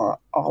is for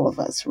all of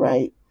us,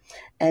 right?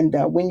 And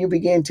when you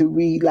begin to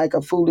read, like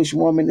a foolish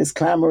woman is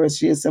clamorous,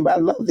 she is somebody.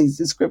 I love these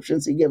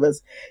descriptions he gives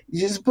us. You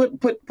just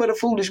put a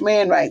foolish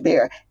man right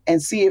there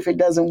and see if it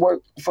doesn't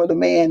work for the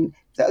man.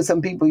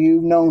 Some people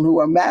you've known who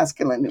are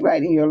masculine,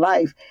 right, in your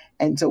life.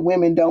 And so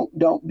women,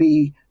 don't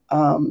be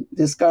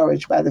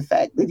discouraged by the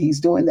fact that he's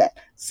doing that.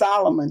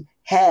 Solomon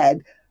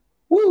had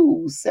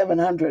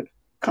 700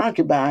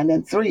 concubines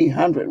and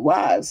 300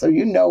 wives. So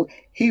you know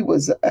he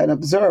was an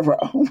observer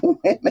of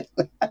women.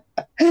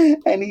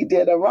 And he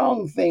did a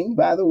wrong thing,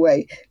 by the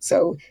way.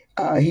 So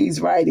he's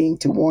writing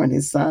to warn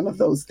his son of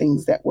those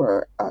things that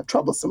were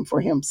troublesome for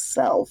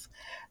himself.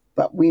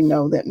 But we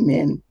know that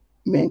men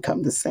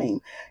come the same.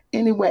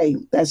 Anyway,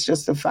 that's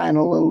just a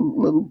final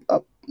little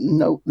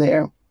note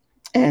there.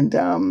 And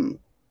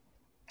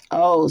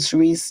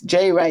Sharice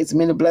J writes,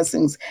 many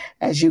blessings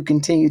as you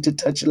continue to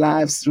touch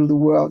lives through the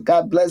world.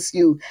 God bless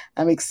you.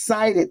 I'm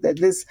excited that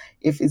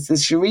if it's the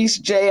Sharice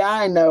J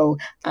I know,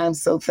 I'm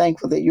so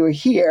thankful that you're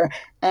here.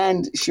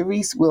 And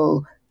Sharice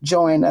will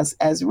join us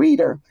as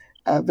reader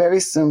very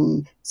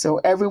soon. So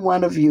every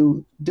one of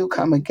you, do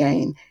come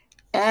again.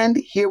 And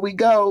here we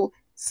go.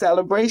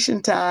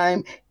 Celebration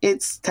time.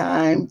 It's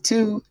time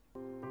to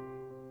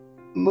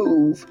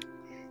move.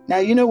 Now,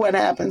 you know what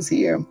happens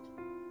here.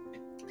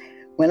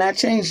 When I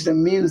change the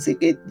music,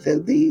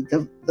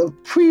 the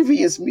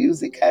previous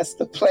music has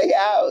to play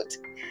out.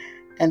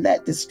 And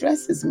that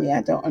distresses me.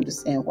 I don't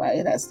understand why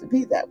it has to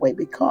be that way,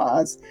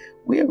 because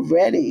we're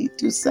ready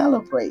to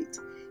celebrate.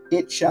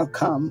 It shall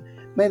come.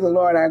 May the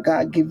Lord our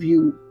God give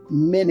you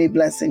many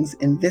blessings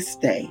in this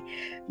day.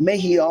 May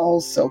he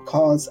also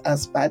cause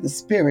us by the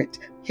Spirit,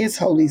 his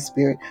Holy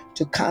Spirit,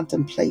 to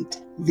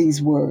contemplate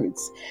these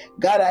words.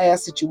 God, I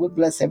ask that you would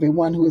bless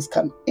everyone who has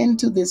come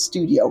into this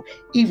studio,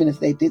 even if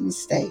they didn't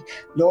stay.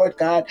 Lord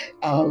God,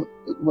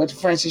 what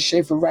Francis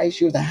Schaeffer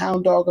writes, you're the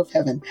hound dog of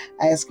heaven.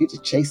 I ask you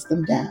to chase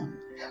them down.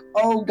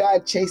 Oh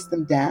God, chase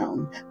them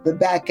down, the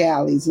back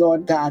alleys,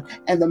 Lord God,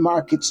 and the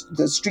markets,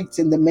 the streets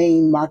in the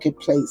main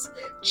marketplace.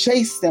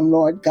 Chase them,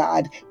 Lord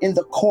God, in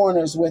the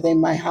corners where they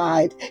might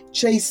hide.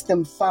 Chase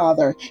them,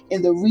 Father,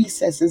 in the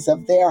recesses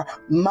of their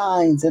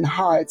minds and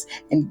hearts,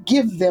 and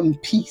give them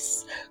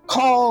peace.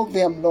 Call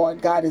them,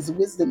 Lord God, as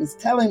wisdom is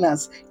telling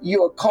us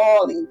you're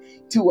calling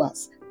to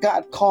us.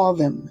 God, call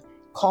them,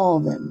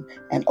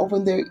 and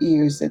open their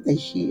ears that they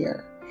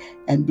hear.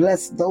 And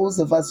bless those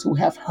of us who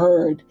have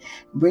heard.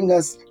 Bring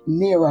us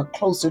nearer,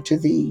 closer to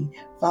thee,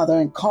 Father,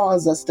 and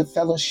cause us to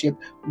fellowship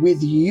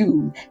with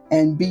you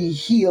and be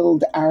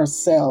healed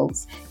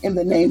ourselves in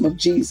the name of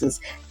Jesus.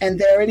 And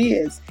there it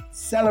is,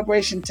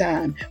 celebration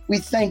time. We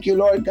thank you,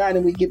 Lord God,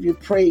 and we give you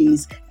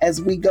praise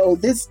as we go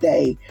this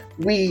day.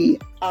 We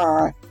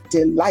are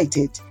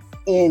delighted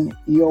in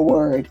your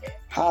word.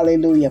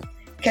 Hallelujah.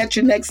 Catch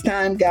you next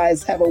time,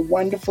 guys. Have a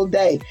wonderful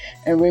day.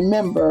 And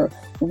remember,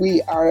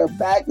 we are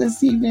back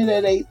this evening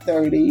at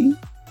 8:30,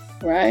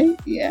 right?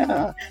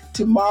 Yeah.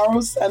 Tomorrow,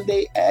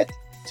 Sunday at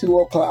 2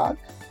 o'clock.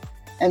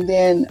 And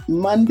then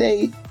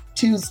Monday,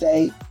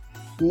 Tuesday,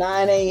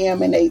 9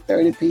 a.m. and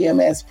 8:30 p.m.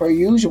 as per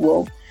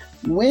usual.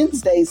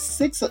 Wednesday,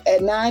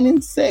 9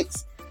 and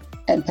 6.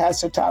 And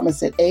Pastor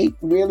Thomas at 8.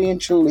 Really and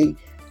truly,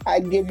 I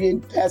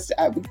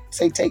would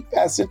say take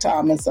Pastor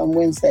Thomas on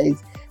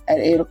Wednesdays at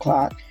 8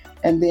 o'clock.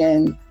 And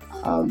then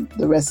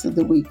the rest of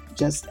the week,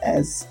 just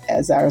as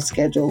our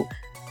schedule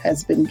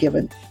has been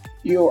given.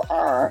 You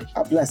are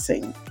a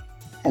blessing.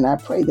 And I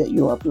pray that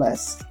you are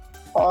blessed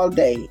all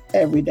day,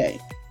 every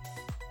day.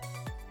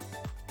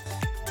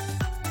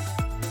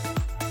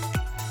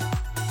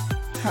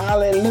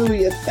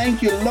 Hallelujah.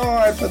 Thank you,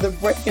 Lord, for the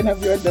breaking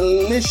of your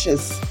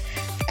delicious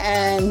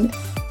and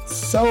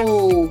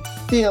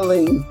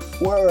soul-filling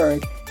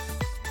word.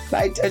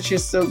 Light Touch, you're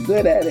so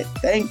good at it.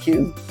 Thank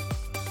you.